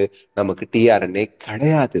கோடானுக்கு நமக்கு டிஆர்என்ஏ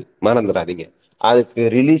கிடையாது, மறந்துடாதீங்க. அதுக்கு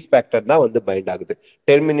ரிலீஸ் ஃபேக்டர் தான் வந்து பைண்ட் ஆகுது.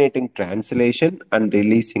 Terminating translation and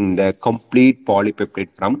releasing the complete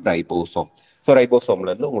polypeptide from ribosome. So ரைபோசோம்ல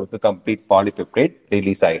இருந்து உங்களுக்கு கம்ப்ளீட் பாலிபெப்டைட்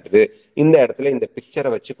ரிலீஸ் ஆயிடுது. இந்த இடத்துல இந்த பிக்சரை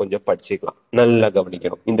வச்சு கொஞ்சம் படிச்சுக்கலாம், நல்லா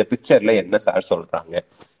கவனிக்கணும். இந்த பிக்சர்ல என்ன சார் சொல்றாங்க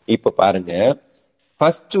இப்ப பாருங்க.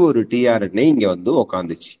 ஃபர்ஸ்ட் ஒரு டிஆர்என்ஏ இங்க வந்து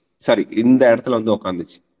உக்காந்துச்சு, சாரி இந்த இடத்துல வந்து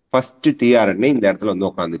உக்காந்துச்சு. ஃபர்ஸ்ட் டிஆர்என்ஏ இந்த இடத்துல வந்து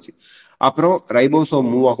உக்காந்துச்சு. அப்புறம்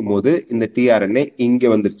ரைபோசோம் மூவ் ஆகும்போது இந்த டிஆர்என்ஏ இங்க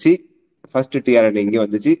வந்துருச்சு. ஃபர்ஸ்ட் டிஆர்என்ஏ இங்க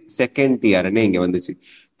வந்துச்சு, செகண்ட் டிஆர்என்ஏ இங்க வந்துச்சு.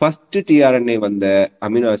 ஃபர்ஸ்ட் டிஆர்என்ஏ வந்த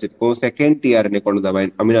அமினோ ஆசிட்க்கும் செகண்ட் டிஆர்என்ஏ கொண்டு வந்த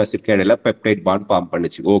அமினோ ஆசிட்க்கு இடையில பெப்டைட் பாண்ட் ஃபார்ம்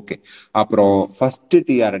பண்ணுச்சு. ஓகே. அப்புறம் ஃபர்ஸ்ட்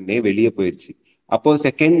டிஆர்என்ஏ வெளியே போயிருச்சு. அப்போ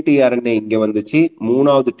செகண்ட் டிஆர்என்ஏ இங்க வந்துச்சு,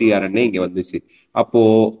 மூணாவது டிஆர்என்ஏ இங்க வந்துச்சு. அப்போ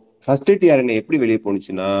ஃபர்ஸ்ட் டிஆர்என்ஏ எப்படி வெளியே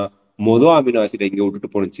போனுச்சுன்னா மொதல் அமினோ ஆசிட் இங்க விட்டுட்டு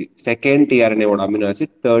போனுச்சு. Second டிஆர்என்ஏவோட amino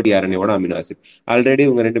acid, third டிஆர்என்ஏவோட amino acid. Already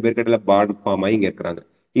இவங்க 2 பேருக்கு இடையில பாண்ட் ஃபார்ம் ஆகி இங்க இருக்கிறாங்க.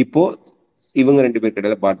 இப்போ இவங்க 2 பேருக்கு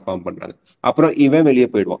இடையில பாண்ட் ஃபார்ம் பண்றாங்க. அப்புறம் இவன் வெளியே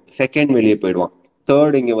போயிடுவான், செகண்ட் வெளியே போயிடுவான்,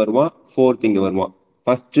 தேர்ட் இங்க வருவான், ஃபோர்த் இங்க வருவான்.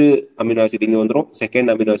 ஃபர்ஸ்ட் அமினோ ஆசிட் இங்க வந்துடும்,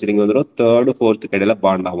 செகண்ட் அமினோ ஆசிட் இங்க வந்துடும், தேர்டு ஃபோர்த்துக்கு இடையில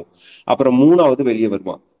பாண்ட் ஆகும். அப்புறம் மூணாவது வெளியே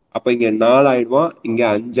வருவான். அப்ப இங்க 4 ஆயிடுவான், இங்க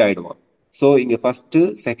 5 ஆயிடுவான். ஸோ இங்க first,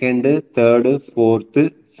 second, third, fourth,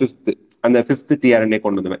 fifth, அந்த ஃபிஃப்த் டிஆர்என்ஏ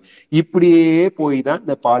கொண்டு வந்துவேன். இப்படியே போய் தான்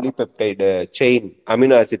இந்த polypeptide chain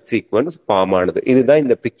amino acid sequence form ஆனது. இதுதான்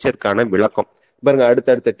இந்த பிக்சருக்கான விளக்கம். பாருங்க,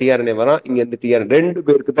 அடுத்தடுத்த டிஆர்என்ஏ வரான், இங்க இருந்து டிஆர்என் 2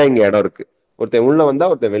 பேருக்கு தான் இங்க இடம் இருக்கு. ஒருத்தன் உள்ள வந்தா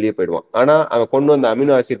ஒருத்தன் வெளியே போயிடுவான். ஆனா அவன் கொண்டு வந்த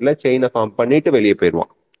அமினோ ஆசிட்ல செயினை ஃபார்ம் பண்ணிட்டு வெளியே போயிடுவான்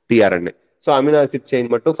tRNA. So amino acid chain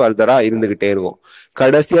மட்டும் ஃபர்தரா இருந்துகிட்டே இருக்கும்.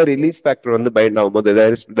 கடைசியா ரிலீஸ் ஃபேக்டர் வந்து பைண்ட் ஆகும்போது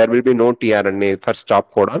there will be no tRNA for stop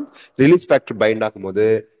codon. Release factor find ஆகும்போது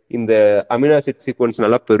இந்த அமினோ ஆசிட் சீக்வன்ஸ்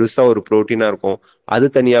நல்லா பெருசா ஒரு புரோட்டீனா இருக்கும், அது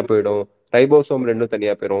தனியா போயிடும். ரைபோசோம் 2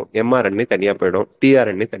 தனியா போயிடும், எம்ஆர்என்ஏ தனியா போயிடும்,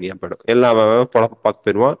 டிஆர்என்ஏ தனியா போயிடும். எல்லாமே பொழப்ப பார்த்து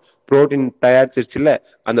போயிடுவான். புரோட்டீன் தயாரிச்சிருச்சு இல்ல,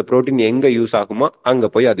 அந்த புரோட்டீன் எங்க யூஸ் ஆகுமோ அங்க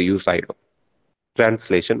போய் அது யூஸ் ஆயிடும்.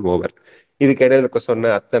 Translation over. இதுக்கு இடையில இருக்க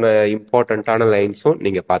சொன்ன அத்தனை இம்பார்ட்டன்டான லைன்ஸும்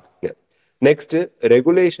நீங்க பாத்துக்கங்க. Next,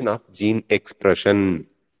 regulation of gene expression.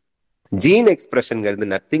 Gene எக்ஸ்பிரஷன்ங்கிறது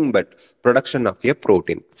nothing but production of a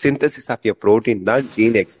protein, synthesis of a protein தான்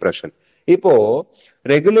ஜீன் எக்ஸ்பிரஷன். இப்போ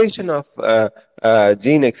ரெகுலேஷன் ஆஃப்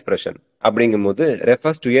ஜீன் எக்ஸ்பிரஷன் அப்படிங்கும் போது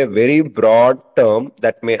refers to a very Brad term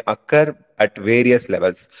that may occur at various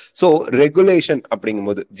levels. So regulation அப்படிங்கும்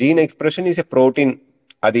போது gene expression is a protein.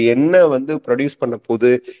 அது என்ன வந்து produce பண்ண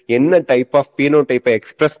போகுது, என்ன டைப் ஆஃப் பீனோடைப்பை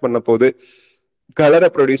எக்ஸ்பிரஸ் பண்ண போகுது, கலரை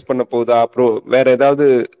ப்ரொடியூஸ் பண்ண போதா, அப்புறம் வேற ஏதாவது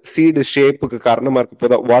சீடு ஷேப்புக்கு காரணமா இருக்க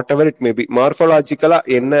போதா, what ever it may be, மார்போலாஜிக்கலா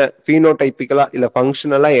என்ன, பீனோடைப்பிக்கலா இல்ல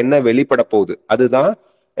ஃபங்க்ஷனலா என்ன வெளிப்பட போகுது, அதுதான்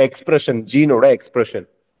எக்ஸ்பிரஷன், ஜீனோட எக்ஸ்பிரஷன்.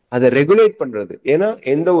 அதை ரெகுலேட் பண்றது. ஏன்னா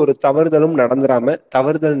எந்த ஒரு தவறுதலும் நடந்துராம,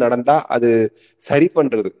 தவறுதல் நடந்தா அது சரி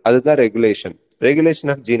பண்றது, அதுதான் regulation.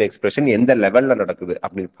 Regulation of gene expression எந்த லெவல்ல நடக்குது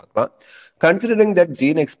அப்படின்னு பார்க்கலாம். Considering that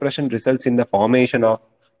gene expression results in the formation of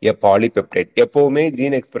a polypeptide. எப்பவுமே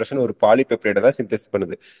ஜீன் எக்ஸ்பிரஷன் ஒரு பாலிபெப்டைடை தான் சிந்தசிஸ்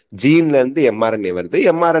பண்ணுது. ஜீன்ல இருந்து எம்ஆர்என்ஏ வருது,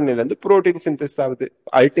 எம்ஆர்என்ஏல இருந்து புரோட்டீன் சிந்தசிஸ் ஆகுது,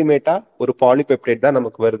 அல்டிமேட்டா ஒரு பாலிபெப்டைட் தான்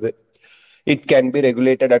நமக்கு வருது. It can be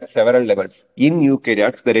regulated at several levels. In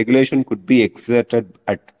eukaryotes, the regulation could be exerted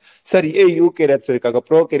at. சரி, eukaryotes இருக்காங்க,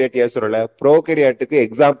 ப்ரோகேரியாட் ஏன் சொல்லல? ப்ரோகேரியாட்டுக்கு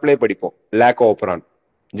எக்ஸாம்பிளே படிப்போம், லேக் ஓப்பரான்.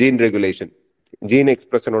 ஜீன் ரெகுலேஷன், ஜீன்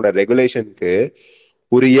எக்ஸ்பிரஷனோட ரெகுலேஷனுக்கு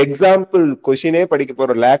ஒரு எக்ஸாம்பிள் கொஸ்டினே படிக்க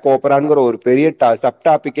போறோம். லேக் ஓப்பரான்ங்கிற ஒரு பெரிய சப்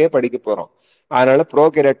டாபிக்கே படிக்க போறோம். அதனால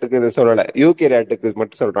ப்ரோகேரியட்டுக்கு இது சொல்லல, யூகேரியட்டுக்கு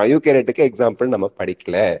மட்டும் சொல்றோம். யூகேரியட்டுக்கு எக்ஸாம்பிள் நம்ம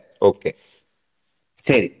படிக்கல. ஓகே,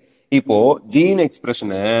 சரி. இப்போ ஜீன்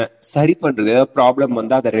எக்ஸ்பிரஷனை சரி பண்றது, ப்ராப்ளம்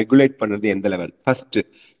வந்து அதை ரெகுலேட் பண்றது எந்த level? First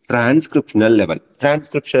transcriptional level.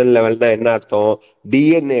 Transcriptional லெவல்னா என்ன அர்த்தம்?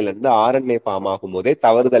 டிஎன்ஏல இருந்து ஆர்என்ஏ ஃபார்ம் ஆகும் போதே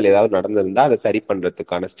தவறுதல் ஏதாவது நடந்திருந்தா அதை சரி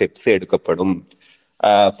பண்றதுக்கான ஸ்டெப்ஸ் எடுக்கப்படும்.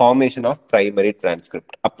 Formation of primary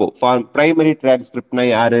transcript. அப்போ பிரைமரி டிரான்ஸ்கிரிப்ட்னா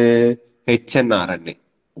யாரு? ஹெச்என்ஆர்என்ஏ.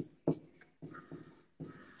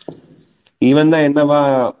 இவன் தான் என்னவா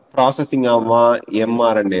ப்ராசஸிங் ஆகுவான்?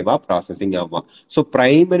 எம்ஆர்என்ஏவா ப்ராசஸிங் ஆகுவான். ஸோ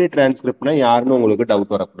பிரைமரி டிரான்ஸ்கிரிப்ட்னா யாருன்னு உங்களுக்கு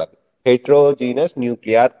டவுட் வரக்கூடாது. Heterogeneous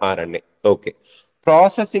nuclear RNA. Okay,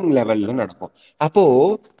 processing லெவல்ல நடக்கும். அப்போ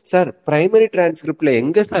சார் பிரைமரி டிரான்ஸ்கிரிப்ட்ல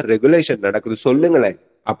எங்க சார் ரெகுலேஷன் நடக்குது சொல்லுங்களேன்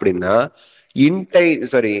அப்படின்னா,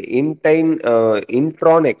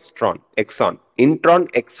 இன்ட்ரான் எக்ஸான் இன்ட்ரான்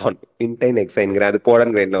எக்ஸான் இன்டைன் எக்ஸைன்ங்கிற அது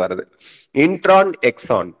போலன் கிரேட்ல வருது. இன்ட்ரான்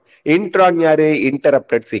எக்ஸான். இன்ட்ரான் யாரு?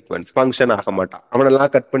 இன்டரப்டட் சீக்வன்ஸ், ஃபங்க்ஷன் ஆக மாட்டான்.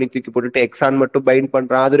 அவனெல்லாம் கட் பண்ணி தூக்கி போட்டுட்டு எக்ஸான் மட்டும் பைண்ட்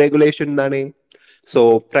பண்றான். அது ரெகுலேஷன் தானே. சோ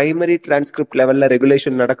பிரைமரி டிரான்ஸ்கிரிப்ட் லெவல்ல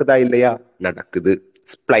ரெகுலேஷன் நடக்குதா இல்லையா? நடக்குது.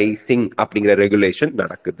 ஸ்பிளைசிங் அப்படிங்கிற ரெகுலேஷன்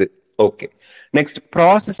நடக்குது. Okay, next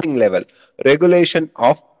processing level, regulation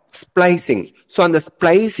of ஸ்பிளைசிங். So அந்த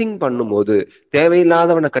ஸ்பிளைசிங் பண்ணும்போது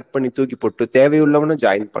தேவையில்லாதவனை கட் பண்ணி தூக்கி போட்டு தேவையுள்ளவனை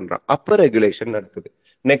ஜாயின் பண்றான், அப்ப ரெகுலேஷன் நடக்குது.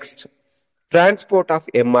 Next transport of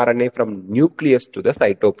mRNA from nucleus to the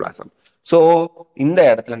cytoplasm. So இந்த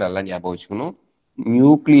இடத்துல நல்லா ஞாபகம் வச்சுக்கணும்,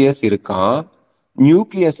 நியூக்ளியஸ் இருக்கான்.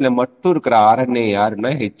 நியூக்ளியஸ்ல மட்டும் இருக்கிற ஆர்என்ஏ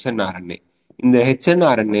யாருன்னா ஹெச்என்ஆர்என்ஏ. இந்த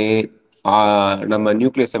ஹெச்என்ஆர்என்ஏ நம்ம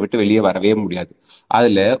நியூக்ளியஸை விட்டு வெளியே வரவே முடியாது.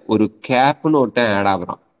 அதுல ஒரு கேப்னு ஒருத்தன் ஆட்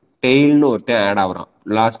ஆகுறான், டெய்ல்னு ஒருத்தன் ஆட் ஆகுறான்.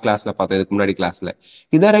 லாஸ்ட் கிளாஸ்ல பார்த்தோம், இதுக்கு முன்னாடி கிளாஸ்ல.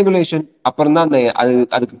 இதான் ரெகுலேஷன். அப்புறம் தான் அந்த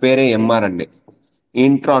அதுக்கு பேரே எம்ஆர்என்ஏ.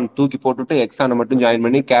 இன்ட்ரான் தூக்கி போட்டுட்டு எக்ஸானை மட்டும் ஜாயின்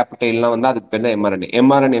பண்ணி கேபிட்டல்லாம் வந்து அதுக்கு பேர் தான் எம்ஆர்என்ஏ.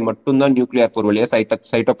 எம்ஆர்என்ஏ மட்டும் தான் நியூக்ளியர் போர் வழியா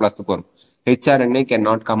சைட்டோபிளாஸ்டுக்கு வரும். ஹெச்ஆர்என்ஏ can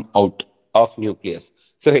not come out of nucleus.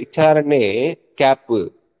 So ஹெச்ஆர்என்ஏ gap,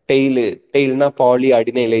 டெய்ல்னா poly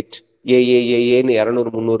அடினைலேட், ஏஏஏன்னு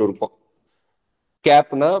 200 300 இருக்கும்.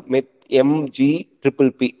 கேப்னா MG triple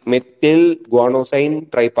B, methyl guanosine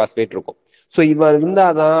triphosphate இருக்கும். ஸோ இவன்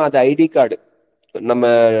இருந்தாதான் அது ஐடி கார்டு. நம்ம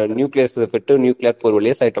நியூக்ளியஸ் விட்டு நியூக்ளியர் போர்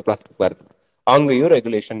வழியா சைட்டோபிளாஸ்டுக்கு வருது. அங்கேயும்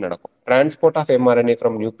ரெகுலேஷன் நடக்கும். Transport of mRNA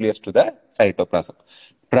from nucleus to the cytoplasm.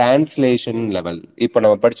 Translation level, இப்போ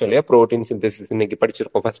நம்ம படிச்சோம் இல்லையா புரோட்டீன் சிந்தசிஸ், இன்னைக்கு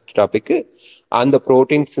படிச்சிருக்கோம் ஃபர்ஸ்ட் டாபிக். அந்த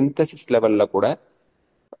புரோட்டீன் சிந்தசிஸ் லெவல்ல கூட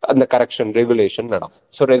அந்த கரெக்ஷன் ரெகுலேஷன் நடக்கும்.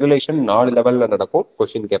 ஸோ ரெகுலேஷன் 4 லெவல்ல நடக்கும்.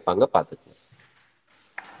 கொஸ்டின் கேட்பாங்க, பார்த்துக்கோங்க.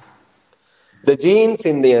 The genes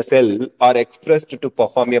in the cell are expressed to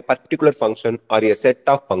perform a particular function or a set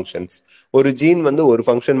of functions. ஒரு ஜீன் வந்து ஒரு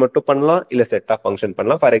ஃபங்க்ஷன் மட்டும் பண்ணலாம், இல்ல செட் ஆஃப் ஃபங்க்ஷன்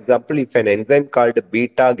பண்ணலாம். For example, if an enzyme called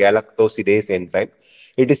beta galactosidase enzyme,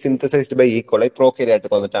 it is synthesized by E. coli.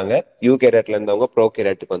 ப்ரோகேரியாட்டுக்கு வந்துட்டாங்க, யூகேரியாட்ல இருந்தவங்க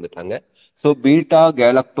ப்ரோகேரியாட்டுக்கு வந்துட்டாங்க. ஸோ பீட்டா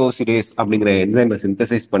கேலக்டோசிடேஸ் அப்படிங்கிற என்சைமை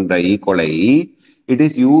சிந்தசைஸ் பண்ற E. coli, it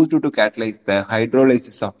is used to catalyze the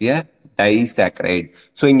hydrolysis of a disaccharide.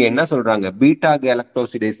 So இங்க என்ன சொல்றாங்க? Beta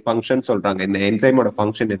galactosidase function சொல்றாங்க. இந்த என்சைமோட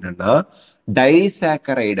ஃபங்க்ஷன் என்னன்னா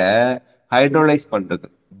டைசாக்கரைட ஹைட்ரோலைஸ் பண்றது,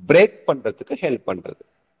 பிரேக் பண்றதுக்கு ஹெல்ப் பண்றது.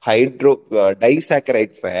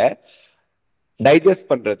 டைசாக்கரைட்ஸை டைஜஸ்ட்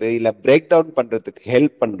பண்றது இல்ல பிரேக் டவுன் பண்றதுக்கு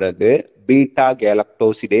ஹெல்ப் பண்றது பீட்டா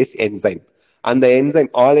கேலக்டோசிடேஸ் என்சைம். அந்த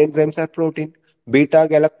enzyme, all enzymes R protein. Beta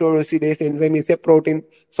galactosidase enzyme is a protein.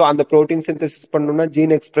 So அந்த புரோட்டீன் சிந்தசிஸ் பண்ணணும்னா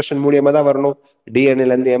ஜீன் எக்ஸ்பிரஷன் மூலியமா தான் வரணும்.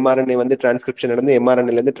 டிஎன்ஏல இருந்து எம்ஆர்என்ஏ வந்து டிரான்ஸ்கிரிப்ஷன் நடந்து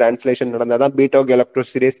எம்ஆர்என்ஏல இருந்து டிரான்ஸ்லேஷன் நடந்தாதான் பீட்டா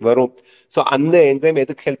கேலக்டோசிடேஸ் வரும். ஸோ அந்த என்சைம்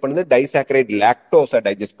எதுக்கு ஹெல்ப் பண்ணுது? டைசாக்கரைட் லாக்டோஸை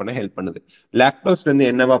டைஜஸ்ட் பண்ண ஹெல்ப் பண்ணுது. லாக்டோஸ்ல இருந்து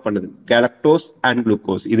என்னவா பண்ணுது? Galactose and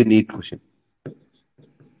glucose. இது NEET question.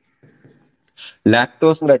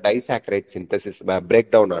 லாக்டோஸ்ங்கிற disaccharide synthesis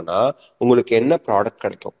break down ஆனா உங்களுக்கு என்ன ப்ராடக்ட்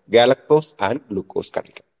கிடைக்கும்? கேலக்டோஸ் அண்ட் குளுக்கோஸ்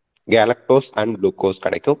கிடைக்கும். கேலக்டோஸ் அண்ட் குளுக்கோஸ்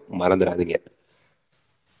கிடைக்கும், மறந்துடாதீங்க.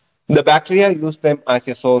 The bacteria use them as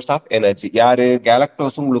a source of energy. யாரு?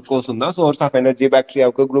 கேலக்டோஸும் குளுக்கோஸும் தான் சோர்ஸ் ஆஃப் எனர்ஜி.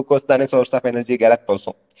 பாக்டீரியாவுக்கு குளுக்கோஸ் தானே source of energy,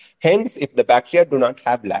 கேலக்டோஸும். Hence, if the bacteria do not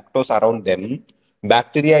have lactose around them,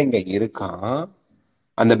 bacteria இங்க இருக்கான்,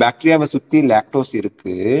 அந்த பாக்டீரியாவை சுத்தி லாக்டோஸ்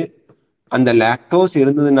இருக்கு. அந்த லாக்டோஸ்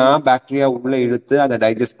இருந்ததுன்னா பாக்டீரியா உள்ள இழுத்து அதை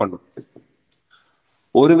டைஜஸ்ட் பண்ணும்.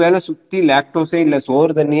 ஒருவேளை சுத்தி லாக்டோஸே இல்ல,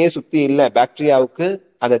 சோறு தண்ணியே சுத்தி இல்ல, பாக்டீரியாவுக்கு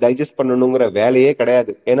அதை டைஜஸ்ட் பண்ணணுங்கிற வேலையே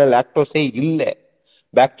கிடையாது. ஏன்னா லாக்டோஸே இல்ல.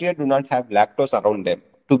 Bacteria do not have lactose around them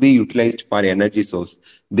to be utilized for energy source.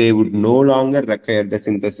 They would no longer require the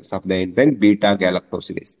synthesis of the enzyme beta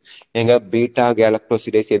galactosidase. எங்க பீட்டா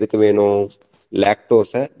கேலக்டோசிடேஸ் எதுக்கு வேணும்?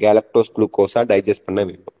 லாக்டோஸை கேலக்டோஸ் குளுக்கோஸா டைஜஸ்ட் பண்ண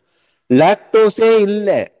வேணும். லாக்டோஸே இல்ல,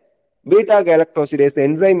 பீட்டா கேலக்டோசிடேஸ்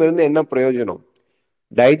என்சைம் இருந்து என்ன பிரயோஜனம்?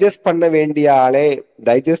 Digest பண்ண வேண்டிய ஆளே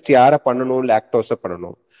டைஜஸ்ட் யார பண்ணணும்? லாக்டோஸ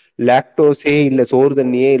பண்ணணும். லாக்டோஸே இல்ல, சோறு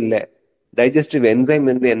தண்ணியே இல்ல, டைஜஸ்டிவ் என்சைம்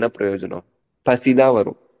இருந்து என்ன பிரயோஜனம்? பசி தான்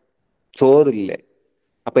வரும், சோறு இல்லை,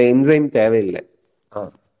 அப்ப என்சைம் தேவையில்லை.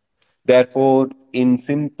 Therefore, in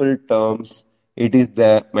simple terms, it is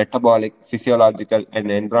the metabolic, physiological and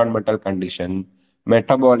environmental condition.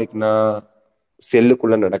 Metabolic na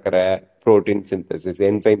செல்லுக்குள்ள நடக்கிற புரோட்டீன் சிந்தசிஸ்,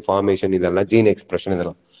 என்சைம் ஃபார்மேஷன், இதெல்லாம் ஜீன் எக்ஸ்பிரஷன்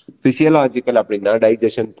இதெல்லாம். பிசியலாஜிக்கல் அப்படின்னா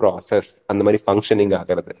டைஜஷன் ப்ராசஸ், அந்த மாதிரி ஃபங்க்ஷனிங்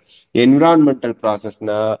ஆகிறது. என்விரான்மெண்டல்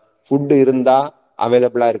ப்ராசஸ்னா ஃபுட் இருந்தா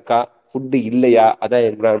அவைலபிளா இருக்கா, ஃபுட் இல்லையா, அதான்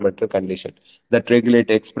environmental condition that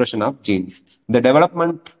regulate expression of jeans. The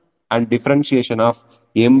development and differentiation of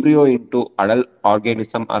embryo into adult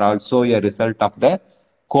organism are also a result of the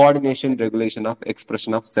coordination regulation of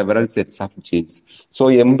expression of several sets of genes. So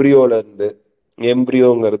embryoல இருந்து,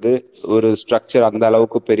 எம்ப்ரியோங்கிறது ஒரு structure, அந்த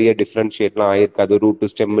அளவுக்கு பெரிய டிஃபரன்ஷியேட்லாம் ஆயிருக்காது. Root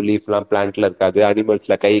stem லீஃப்லாம் பிளான்ட்ல இருக்காது,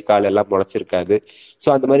 அனிமல்ஸ்ல கை கால் எல்லாம் முளைச்சிருக்காது. So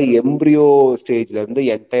அந்த மாதிரி embryo ஸ்டேஜ்ல இருந்து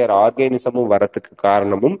என்டையர் ஆர்கானிசமும் வரத்துக்கு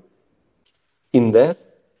காரணமும் இந்த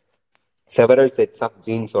செவரல் செட்ஸ் ஆஃப்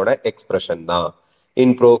ஜீன்ஸோட எக்ஸ்பிரஷன் தான்.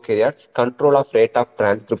 இன் prokaryotes control of rate of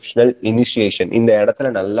transcriptional initiation. இந்த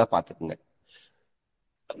இடத்துல நல்லா பாத்துக்குங்க.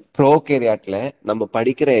 ப்ரோகேரியாட்ல நம்ம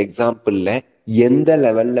படிக்கிற எக்ஸாம்பிள்ல எந்த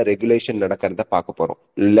லெவல்ல ரெகுலேஷன் நடக்கிறத பார்க்க போறோம்.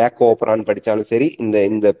 லேக் ஓப்பரான் படிச்சாலும் சரி, இந்த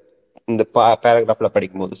இந்த இந்த பேராகிராஃப்ல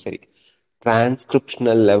படிக்கும் போதும் சரி,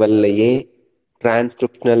 டிரான்ஸ்கிரிப்ஷனல் லெவல்லையே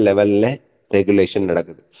டிரான்ஸ்கிரிப்ஷனல் லெவல்ல ரெகுலேஷன்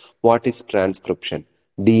நடக்குது. What is transcription?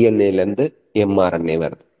 டிஎன்ஏல இருந்து எம்ஆர்என்ஏ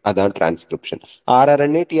வருது, அதான் டிரான்ஸ்கிரிப்ஷன்.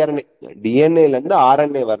 ஆர்ஆர்என்ஏ டிஆர்என்ஏ, டிஎன்ஏல இருந்து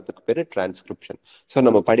ஆர்என்ஏ வர்றதுக்கு பேரு டிரான்ஸ்கிரிப்ஷன். ஸோ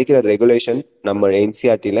நம்ம படிக்கிற ரெகுலேஷன், நம்ம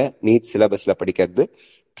என்சிஆர்டில நீட் சிலபஸ்ல படிக்கிறது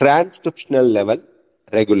transcriptional level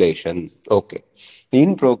regulation. Okay.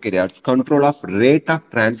 In prokaryotes control of rate of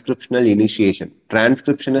transcriptional initiation.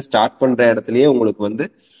 டிரான்ஸ்கிரிப்ஷனை start பண்ற இடத்துலயே உங்களுக்கு வந்து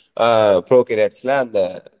ப்ரோகேரியாட்ஸ்ல அந்த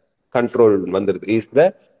கண்ட்ரோல் வந்துருது. Is the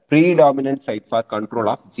predominant side for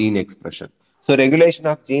control of gene expression. So regulation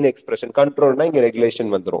of gene expression, கண்ட்ரோல்னா இங்க ரெகுலேஷன்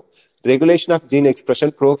வந்துடும். Regulation of gene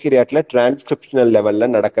expression ப்ரோகேரியாட்ல transcriptional லெவல்ல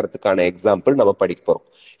நடக்கிறதுக்கான எக்ஸாம்பிள் நம்ம படிக்க போறோம்.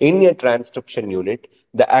 இன் எ transcription unit,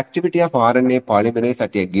 the activity of RNA polymerase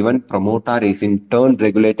at a given promoter is in turn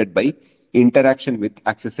regulated by interaction with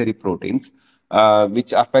accessory proteins,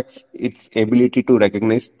 which affects its ability to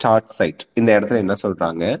recognize start site. இந்த இடத்துல என்ன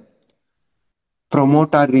சொல்றாங்க?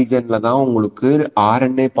 Promoter ரீஜன்ல தான் உங்களுக்கு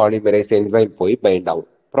ஆர்என்ஏ பாலிமரேஸ் என்சைம் போய் find ஆகும்.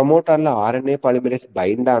 ப்ரொமோட்டார்ல RNA polymerase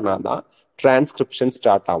find ஆனாதான் transcription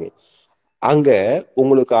start ஆகும். அங்க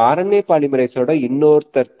உங்களுக்கு ஆர்என்ஏ பாலிமரேஸோட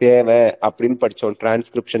இன்னொருத்தர் தேவை அப்படின்னு படிச்சோம்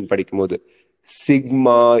டிரான்ஸ்கிரிப்ஷன் படிக்கும்போது.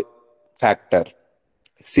 Sigma factor,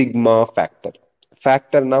 sigma factor.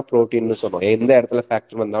 ஃபேக்டர்னா protein சொன்னோம். எந்த இடத்துல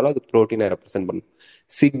ஃபேக்டர் வந்தாலும் அது புரோட்டீனை ரெப்ரசென்ட் பண்ணும்.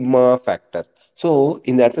 Sigma factor. ஸோ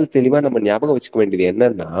இந்த இடத்துல தெளிவா நம்ம ஞாபகம் வச்சுக்க வேண்டியது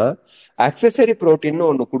என்னன்னா, அக்சசரி புரோட்டீன்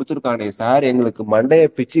ஒண்ணு கொடுத்துருக்கானே சார், எங்களுக்கு மண்டைய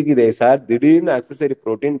பிச்சுக்குதே சார், திடீர்னு அக்சசரி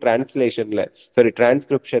புரோட்டீன் டிரான்ஸ்லேஷன்ல, சாரி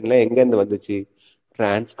டிரான்ஸ்கிரிப்ஷன்ல எங்க இருந்து வந்துச்சு?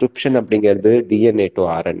 டிரான்ஸ்கிரிப்ஷன் அப்படிங்கிறது டிஎன்ஏ டு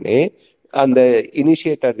ஆர்என்ஏ. அந்த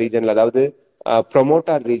இனிஷியேட்டர் ரீஜன்ல, அதாவது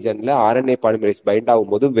ப்ரொமோட்டார் ரீஜன்ல ஆர்என்ஏ பாலிமரேஸ் பைண்ட்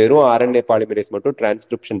ஆகும்போது வெறும் ஆர்என்ஏ பாலிமரேஸ் மட்டும்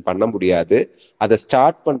டிரான்ஸ்கிரிப்ஷன் பண்ண முடியாது. அதை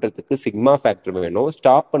ஸ்டார்ட் பண்றதுக்கு சிக்மா ஃபேக்டர் வேணும்,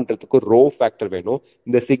 ஸ்டாப் பண்றதுக்கு ரோ ஃபேக்டர் வேணும்.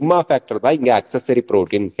 இந்த சிக்மா ஃபேக்டர் தான் இங்க அக்சசரி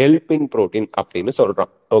புரோட்டீன், ஹெல்பிங் புரோட்டீன் அப்படின்னு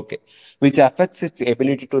சொல்றோம். Okay. Which affects it's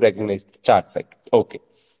ability to recognise start side. Okay.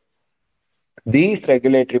 These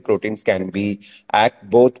regulatory proteins can be act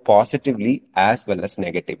both positively as well as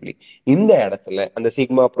negatively. இந்த இடத்துல அந்த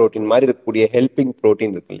சிக்மா புரோட்டீன் மாதிரி இருக்கக்கூடிய ஹெல்பிங்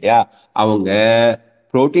புரோட்டீன் இருக்கு இல்லையா, அவங்க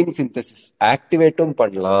புரோட்டீன் சிந்தசிஸ் ஆக்டிவேட்டும்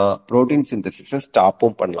பண்ணலாம், புரோட்டீன் சிந்தசிஸ்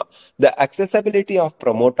ஸ்டாப்பும் பண்ணலாம். The accessibility of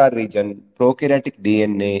promoter region prokaryotic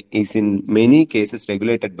DNA is in many cases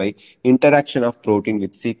regulated by interaction of protein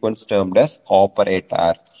with sequence termed as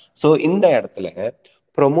operator. So இந்த இடத்துல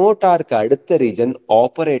ப்ரொமோட்டாருக்கு அடுத்த ரீஜன்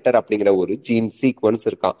ஆபரேட்டர் அப்படிங்கிற ஒரு ஜீன் சீக்வன்ஸ்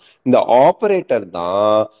இருக்கான். இந்த ஆபரேட்டர்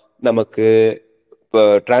தான் நமக்கு இப்போ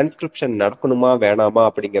டிரான்ஸ்கிரிப்ஷன் நடக்கணுமா வேணாமா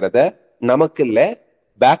அப்படிங்கிறத நமக்கு இல்ல,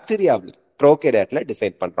 பாக்டீரியாவில் ப்ரோகேரியாட்ல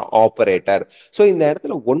டிசைட் பண்றோம் ஆபரேட்டர். ஸோ இந்த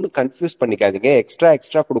இடத்துல ஒண்ணு கன்ஃபியூஸ் பண்ணிக்காதீங்க,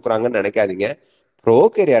 எக்ஸ்ட்ரா கொடுக்குறாங்கன்னு நினைக்காதீங்க.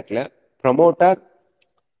 ப்ரோகேரியாட்ல ப்ரொமோட்டார்,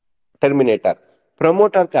 டெர்மினேட்டர்.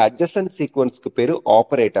 ப்ரொமோட்டாருக்கு அட்ஜசன்ட் சீக்வன்ஸ்க்கு பேரு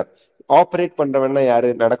ஆபரேட்டர். ஆபரேட் பண்றவன்னா யாரு,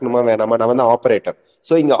 நடக்கணுமா வேணாமா, நான் வந்து ஆபரேட்டர்.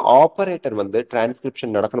 ஸோ இங்க ஆபரேட்டர் வந்து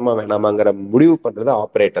டிரான்ஸ்கிரிப்ஷன் நடக்கணுமா வேணாமாங்கிற முடிவு பண்றது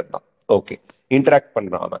ஆபரேட்டர் தான். ஓகே. இன்டராக்ட்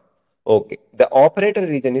பண்றான். Okay. The operator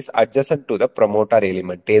region is adjacent to the promoter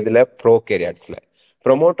element. இதுல ப்ரோகேரியாட்ஸ்ல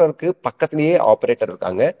ப்ரொமோட்டருக்கு பக்கத்திலேயே ஆபரேட்டர்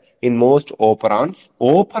இருக்காங்க. In most ஓப்பரான்ஸ்.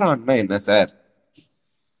 ஓப்பரான்னா என்ன சார்?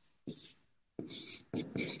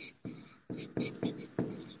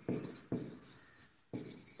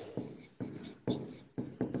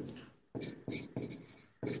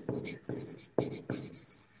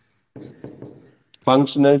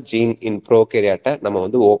 ஃபங்க்ஷனல் ஜீன் இன் ப்ரோகேரியாட்டை நம்ம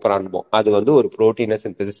வந்து ஓப்பரான்போம். அது வந்து ஒரு புரோட்டீனை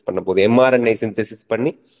சிந்தசிஸ் பண்ண போகுது. எம்ஆர்என்ஏ சிந்தசிஸ்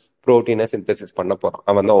பண்ணி புரோட்டீனை சிந்தசிஸ் பண்ண போறான்.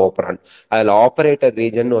 அவன் தான் ஓப்பரான். அதுல ஆப்பரேட்டர்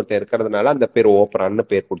ரீஜன் ஒருத்தர் இருக்கிறதுனால அந்த பேர் ஓப்பரான்னு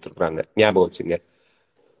பேர் கொடுத்துருக்காங்க. ஞாபகம் வச்சுங்க.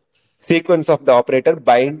 Sequence of the operator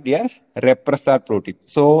find a repressor protein.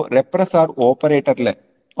 So repressor ஆப்பரேட்டர்ல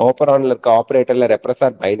ஓப்பரான்ல இருக்க ஆப்பரேட்டர்ல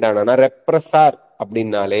ரெப்ரஸார் பைண்ட் ஆனா ரெப்ரஸார்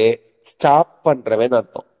அப்படின்னாலே ஸ்டாப் பண்றவன்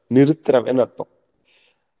அர்த்தம், நிறுத்துறவன் அர்த்தம்.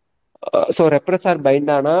 ஸோ ரெப்ரஸார்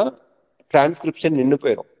பைண்ட் ஆனா டிரான்ஸ்கிரிப்ஷன் நின்று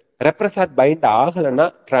போயிடும். ரெப்ரஸார் பைண்ட் ஆகலைன்னா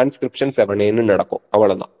டிரான்ஸ்கிரிப்ஷன் செவனேன்னு நடக்கும்.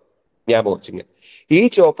 அவ்வளவுதான், ஞாபகம் வச்சுங்க.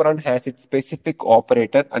 Each ஓப்பரான் has it specific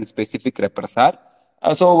operator and specific repressor.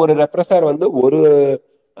 So ஒரு ரெப்ரஸார் வந்து ஒரு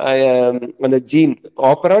அந்த gene,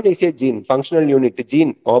 ஆப்பரான் is a gene, functional unit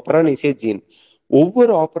gene, ஆப்பரான் is a gene.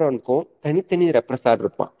 ஒவ்வொரு ஆப்பரானுக்கும் தனித்தனி ரெப்ரஸார்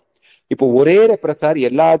இருப்பான். இப்போ ஒரே ரெப்ரஸார்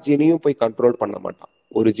எல்லா ஜீனையும் போய் கண்ட்ரோல் பண்ண மாட்டான்.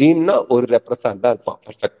 ஒரு ஜீன்னா ஒரு ரெப்ரஸார் தான் இருப்பான்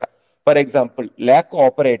பர்ஃபெக்டா. ஃபார் எக்ஸாம்பிள் லேக்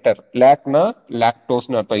ஆப்பரேட்டர், லேக்னா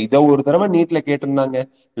லாக்டோஸ்னு அர்த்தம். இதை ஒரு தடவை நீட்ல கேட்டிருந்தாங்க.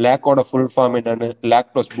 லேக்கோட ஃபுல் ஃபார்ம் என்னன்னு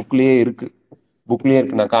லாக்டோஸ் புக்லயே இருக்கு.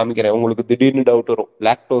 நான் காமிக்கிறேன், உங்களுக்கு திடீர்னு டவுட் வரும்.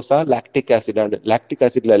 லாக்டோஸா lactic ஆசிடான்னு. Lactic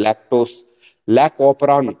ஆசிட்ல lactose. Lakh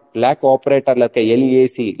ஆப்பரான், lakh ஆப்பரேட்டர்ல இருக்க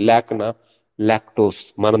எல்ஏசி லேக்னா லாக்டோஸ்,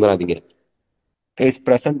 மறந்துடாதீங்க. is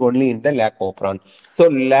present only in the lac operon. So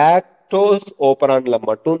lactose operonல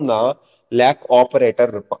மட்டும்தான் lac operator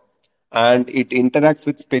இருப்பான். And it interacts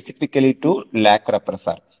with specifically to lac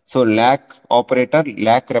repressor. So lac operator,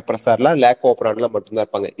 lac repressorல lac operonல மட்டும்தான்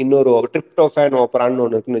இருப்பாங்க. இன்னொரு tryptophan operon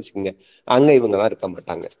ஒன்று இருக்குன்னு வச்சுக்கோங்க, அங்க இவங்கலாம் இருக்க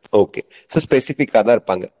மாட்டாங்க. ஓகே, ஸோ ஸ்பெசிஃபிக்காக தான்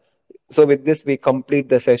இருப்பாங்க. So with this we complete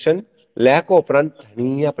the session. Lakh ஓப்பரான்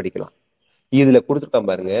தனியா படிக்கலாம். இதுல கொடுத்துருக்கான்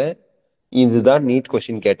பாருங்க, இதுதான் நீட்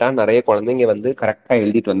கொஸ்டின் கேட்டா நிறைய குழந்தைங்க வந்து கரெக்டா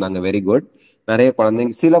எழுதிட்டு வந்தாங்க. Very good. நிறைய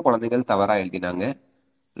குழந்தைங்க, சில குழந்தைகள் தவறா எழுதினாங்க.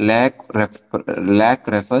 Lakh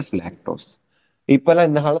refers lactose. இப்பெல்லாம்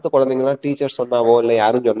இந்த காலத்து குழந்தைங்கலாம் டீச்சர் சொன்னாவோ இல்லை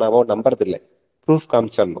யாரும் சொன்னாவோ நம்புறது இல்லை. ப்ரூஃப்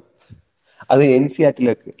காமிச்சிடணும். அது என்சிஆர்டில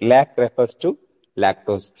இருக்கு. Lakh refers to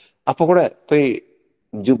lactose. அப்போ கூட போய்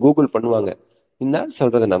கூகுள் பண்ணுவாங்க, இந்த ஆள்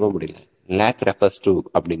சொல்றதை நம்ப முடியல, லேக் ரெஃபர்ஸ் டு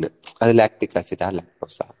அப்படின்னு. அது லாக்டிக் ஆசிடா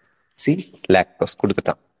லாக்டோஸா? சி, லாக்டோஸ்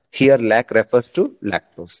கொடுத்துட்டான். Here lakh refers to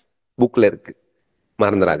lactose, புக்ல இருக்கு,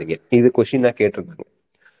 மறந்துடாதீங்க. இது கொஸ்டினா கேட்டிருக்காங்க.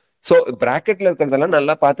 ஸோ பிராக்கெட்ல இருக்கிறதெல்லாம்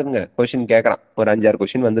நல்லா பாத்துங்க. கொஸ்டின் கேட்கறான், ஒரு 5-6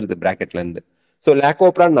 கொஸ்டின் வந்துருது பிராக்கெட்ல இருந்து. ஸோ லேக்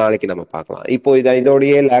ஓப்ரான் நாளைக்கு நம்ம பார்க்கலாம். இப்போ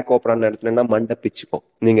இதோடய லேக் ஓப்ரான் நடத்தினா மண்டை பிச்சுக்கும்.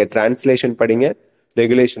 நீங்க டிரான்ஸ்லேஷன் படிங்க,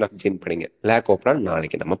 ரெகுலேஷன் ஆஃப் ஜீன் படிங்க. லேக் ஓப்ரான்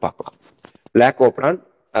நாளைக்கு நம்ம பார்க்கலாம். லேக் ஓப்ரான்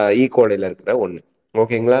ஈகோடையில இருக்கிற ஒண்ணு.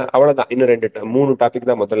 ஓகேங்களா? அவ்வளவுதான். இன்னும் 3 டாபிக்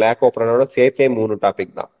தான் மொத்தம். லேக் ஓப்ரானோட சேர்த்தே 3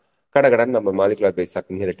 டாபிக் தான். கடகடன் நம்ம மாலிகுலர் பேஸ் ஆஃப்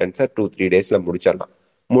இன்ஹெரிட்டன்ஸை 2-3 டேஸ்ல முடிச்சிடலாம்.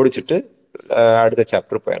 முடிச்சுட்டு அடுத்த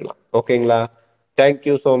சாப்டர் போயிடலாம். ஓகேங்களா?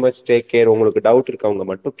 Thank you so much. Take care. உங்களுக்கு டவுட் இருக்கவங்க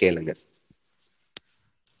மட்டும் கேளுங்க.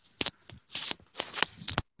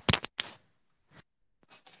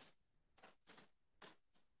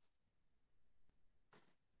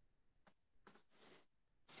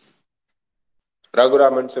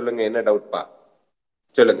 ரகுராமன் சொல்லுங்க, என்ன டவுட்பா?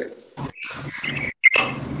 சொல்லுங்க.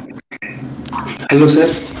 Hello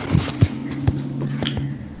sir.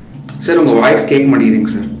 சார் உங்க வாய்ஸ் கேட்க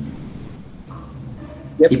மாட்டேங்குதுங்க சார்.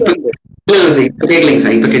 இப்ப கேட்கலைங்க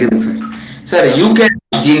சார். இப்ப கேக்குதுங்க சார். சார் யூகே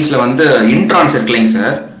ஜீன்ஸ்ல வந்து இன்ட்ரான்ஸ் இருக்குல்லைங்க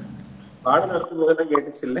சார். பாடம் நடத்தும்போது தான்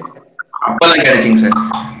கேட்டுச்சு இல்ல? அப்பெல்லாம் கிடைச்சிங்க சார்.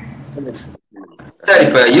 சார்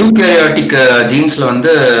இப்ப யூகேரியாட்டிக் ஜீன்ஸ்ல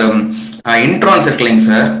வந்து இன்ட்ரான்ஸ் இருக்குல்லைங்க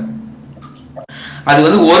சார், அது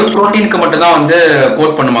வந்து ஒரு புரோட்டீனுக்கு மட்டும் தான் வந்து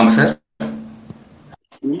கோட் பண்ணுவாங்க சார்.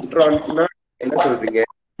 இன்ட்ரான்ஸ்னா என்ன சொல்றீங்க?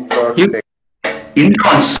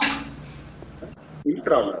 Introns,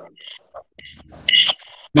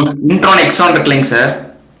 இன்ட்ரான் exon இருக்குல்லைங்க sir.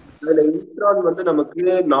 அதுல இன்ட்ரான் வந்து நமக்கு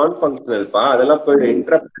நான் ஃபங்க்ஷனல்பா. அதெல்லாம் போய்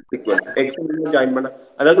இன்ட்ரான் சீக்வென்ஸ் எக்ஸான் ஜாயின் பண்ண,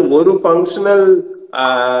 அதாவது ஒரு ஃபங்க்ஷனல்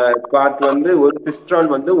பார்ட் வந்து ஒரு சிஸ்ட்ரான்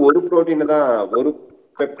வந்து ஒரு புரோட்டீன் தான், ஒரு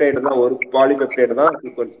பெப்டைடு தான், ஒரு பாலிபெப்டைடு தான்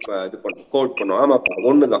சீக்வென்ஸ் இது பண்ணும், கோட் பண்ணும். ஆமாப்பா,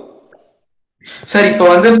 ஒண்ணுதான் சார். இப்போ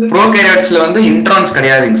வந்து ப்ரோகேரியாட்ஸ்ல வந்து இன்ட்ரான்ஸ்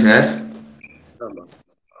கிடையாதுங்க சார். ஆமா.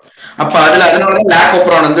 அப்ப அதனால லேக்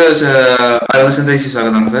ஓப்ரான் வந்து அது சிந்தசிஸ்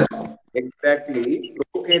ஆகுதாங்க சார்? எக்ஸாக்ட்லி.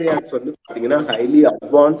 ப்ரோகேரியாட்ஸ் வந்து பாத்தீங்கன்னா ஹைலி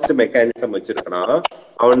அட்வான்ஸ்டு மெக்கானிசம் வச்சிருக்கான்.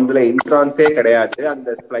 அவனுல இன்ட்ரான்ஸே கிடையாது. அந்த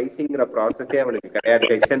ஸ்ப்ளைசிங்கிற ப்ராசஸே அவனுக்கு கிடையாது.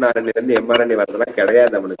 செக்ஷன் ஆர்என்ஏ இருந்து எம்ஆர்என்ஏ வரதெல்லாம்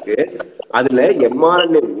கிடையாது அவனுக்கு. அதுல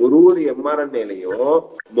எம்ஆர்என்ஏ ஒரு எம்ஆர்என்ஏலையும்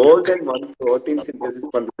மோர் தென் 1 புரோட்டீன்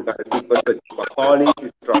சிந்தசிஸ் பண்றதுக்கான சீக்வென்ஸ் வச்சிருப்பான்.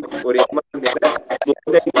 பாலிசிஸ்ட்ரான். ஒரு எம்ஆர்என்ஏல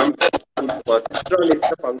மோர் தென் 1 cistron is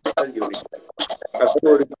the functional unit. அப்போ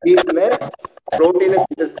ஒரு ஜீன்ல புரோட்டீனை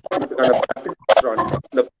சிந்தசிஸ் பண்றதுக்கான சிஸ்ட்ரான்,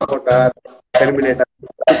 இந்த ப்ரோமோட்டார், டெர்மினேட்டர்,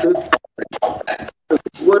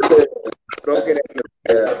 ஒவ்வொரு ப்ரோகேரியாட்ல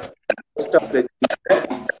மோஸ்ட் ஆஃப் தி ஜீன்ல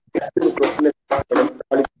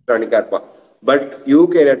இருப்பான். But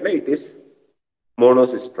யூகேரியட்ல it is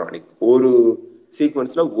மோனோசிஸ்ட்ரானிக். ஒரு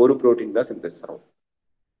சீக்வன்ஸ்ல ஒரு புரோட்டீன் தான் சிந்தசிஸ் ஆகும்.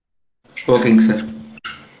 ஓகேங்க சார்.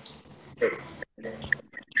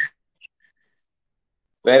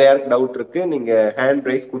 வேற யாருக்கு டவுட் இருக்கு? நீங்க ஹேண்ட்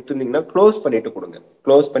ரைஸ் கொடுத்துருந்தீங்கன்னா க்ளோஸ் பண்ணிட்டு கொடுங்க.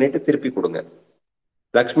 க்ளோஸ் பண்ணிட்டு திருப்பி கொடுங்க.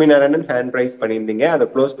 லக்ஷ்மி நாராயணன் ஹேண்ட் ரைஸ் பண்ணியிருந்தீங்க, அதை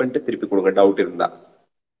க்ளோஸ் பண்ணிட்டு திருப்பி கொடுங்க டவுட் இருந்தா.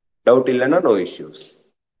 டவுட் இல்லைன்னா நோ இஷ்யூஸ்.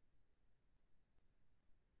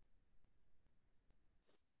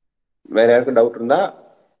 வேற யாருக்கும் டவுட் இருந்தா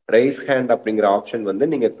ரைஸ் ஹேண்ட் அப்படிங்கிற ஆப்ஷன் வந்து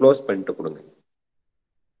நீங்க க்ளோஸ் பண்ணிட்டு கொடுங்க.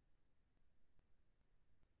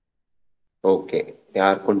 ஓகே,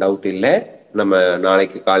 யாருக்கும் டவுட் இல்லை. நம்ம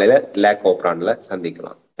நாளைக்கு காலையில லேக் ஓப்ரான்ல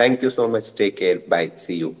சந்திக்கலாம். Thank you so much. Take care. By.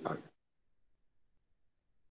 C you.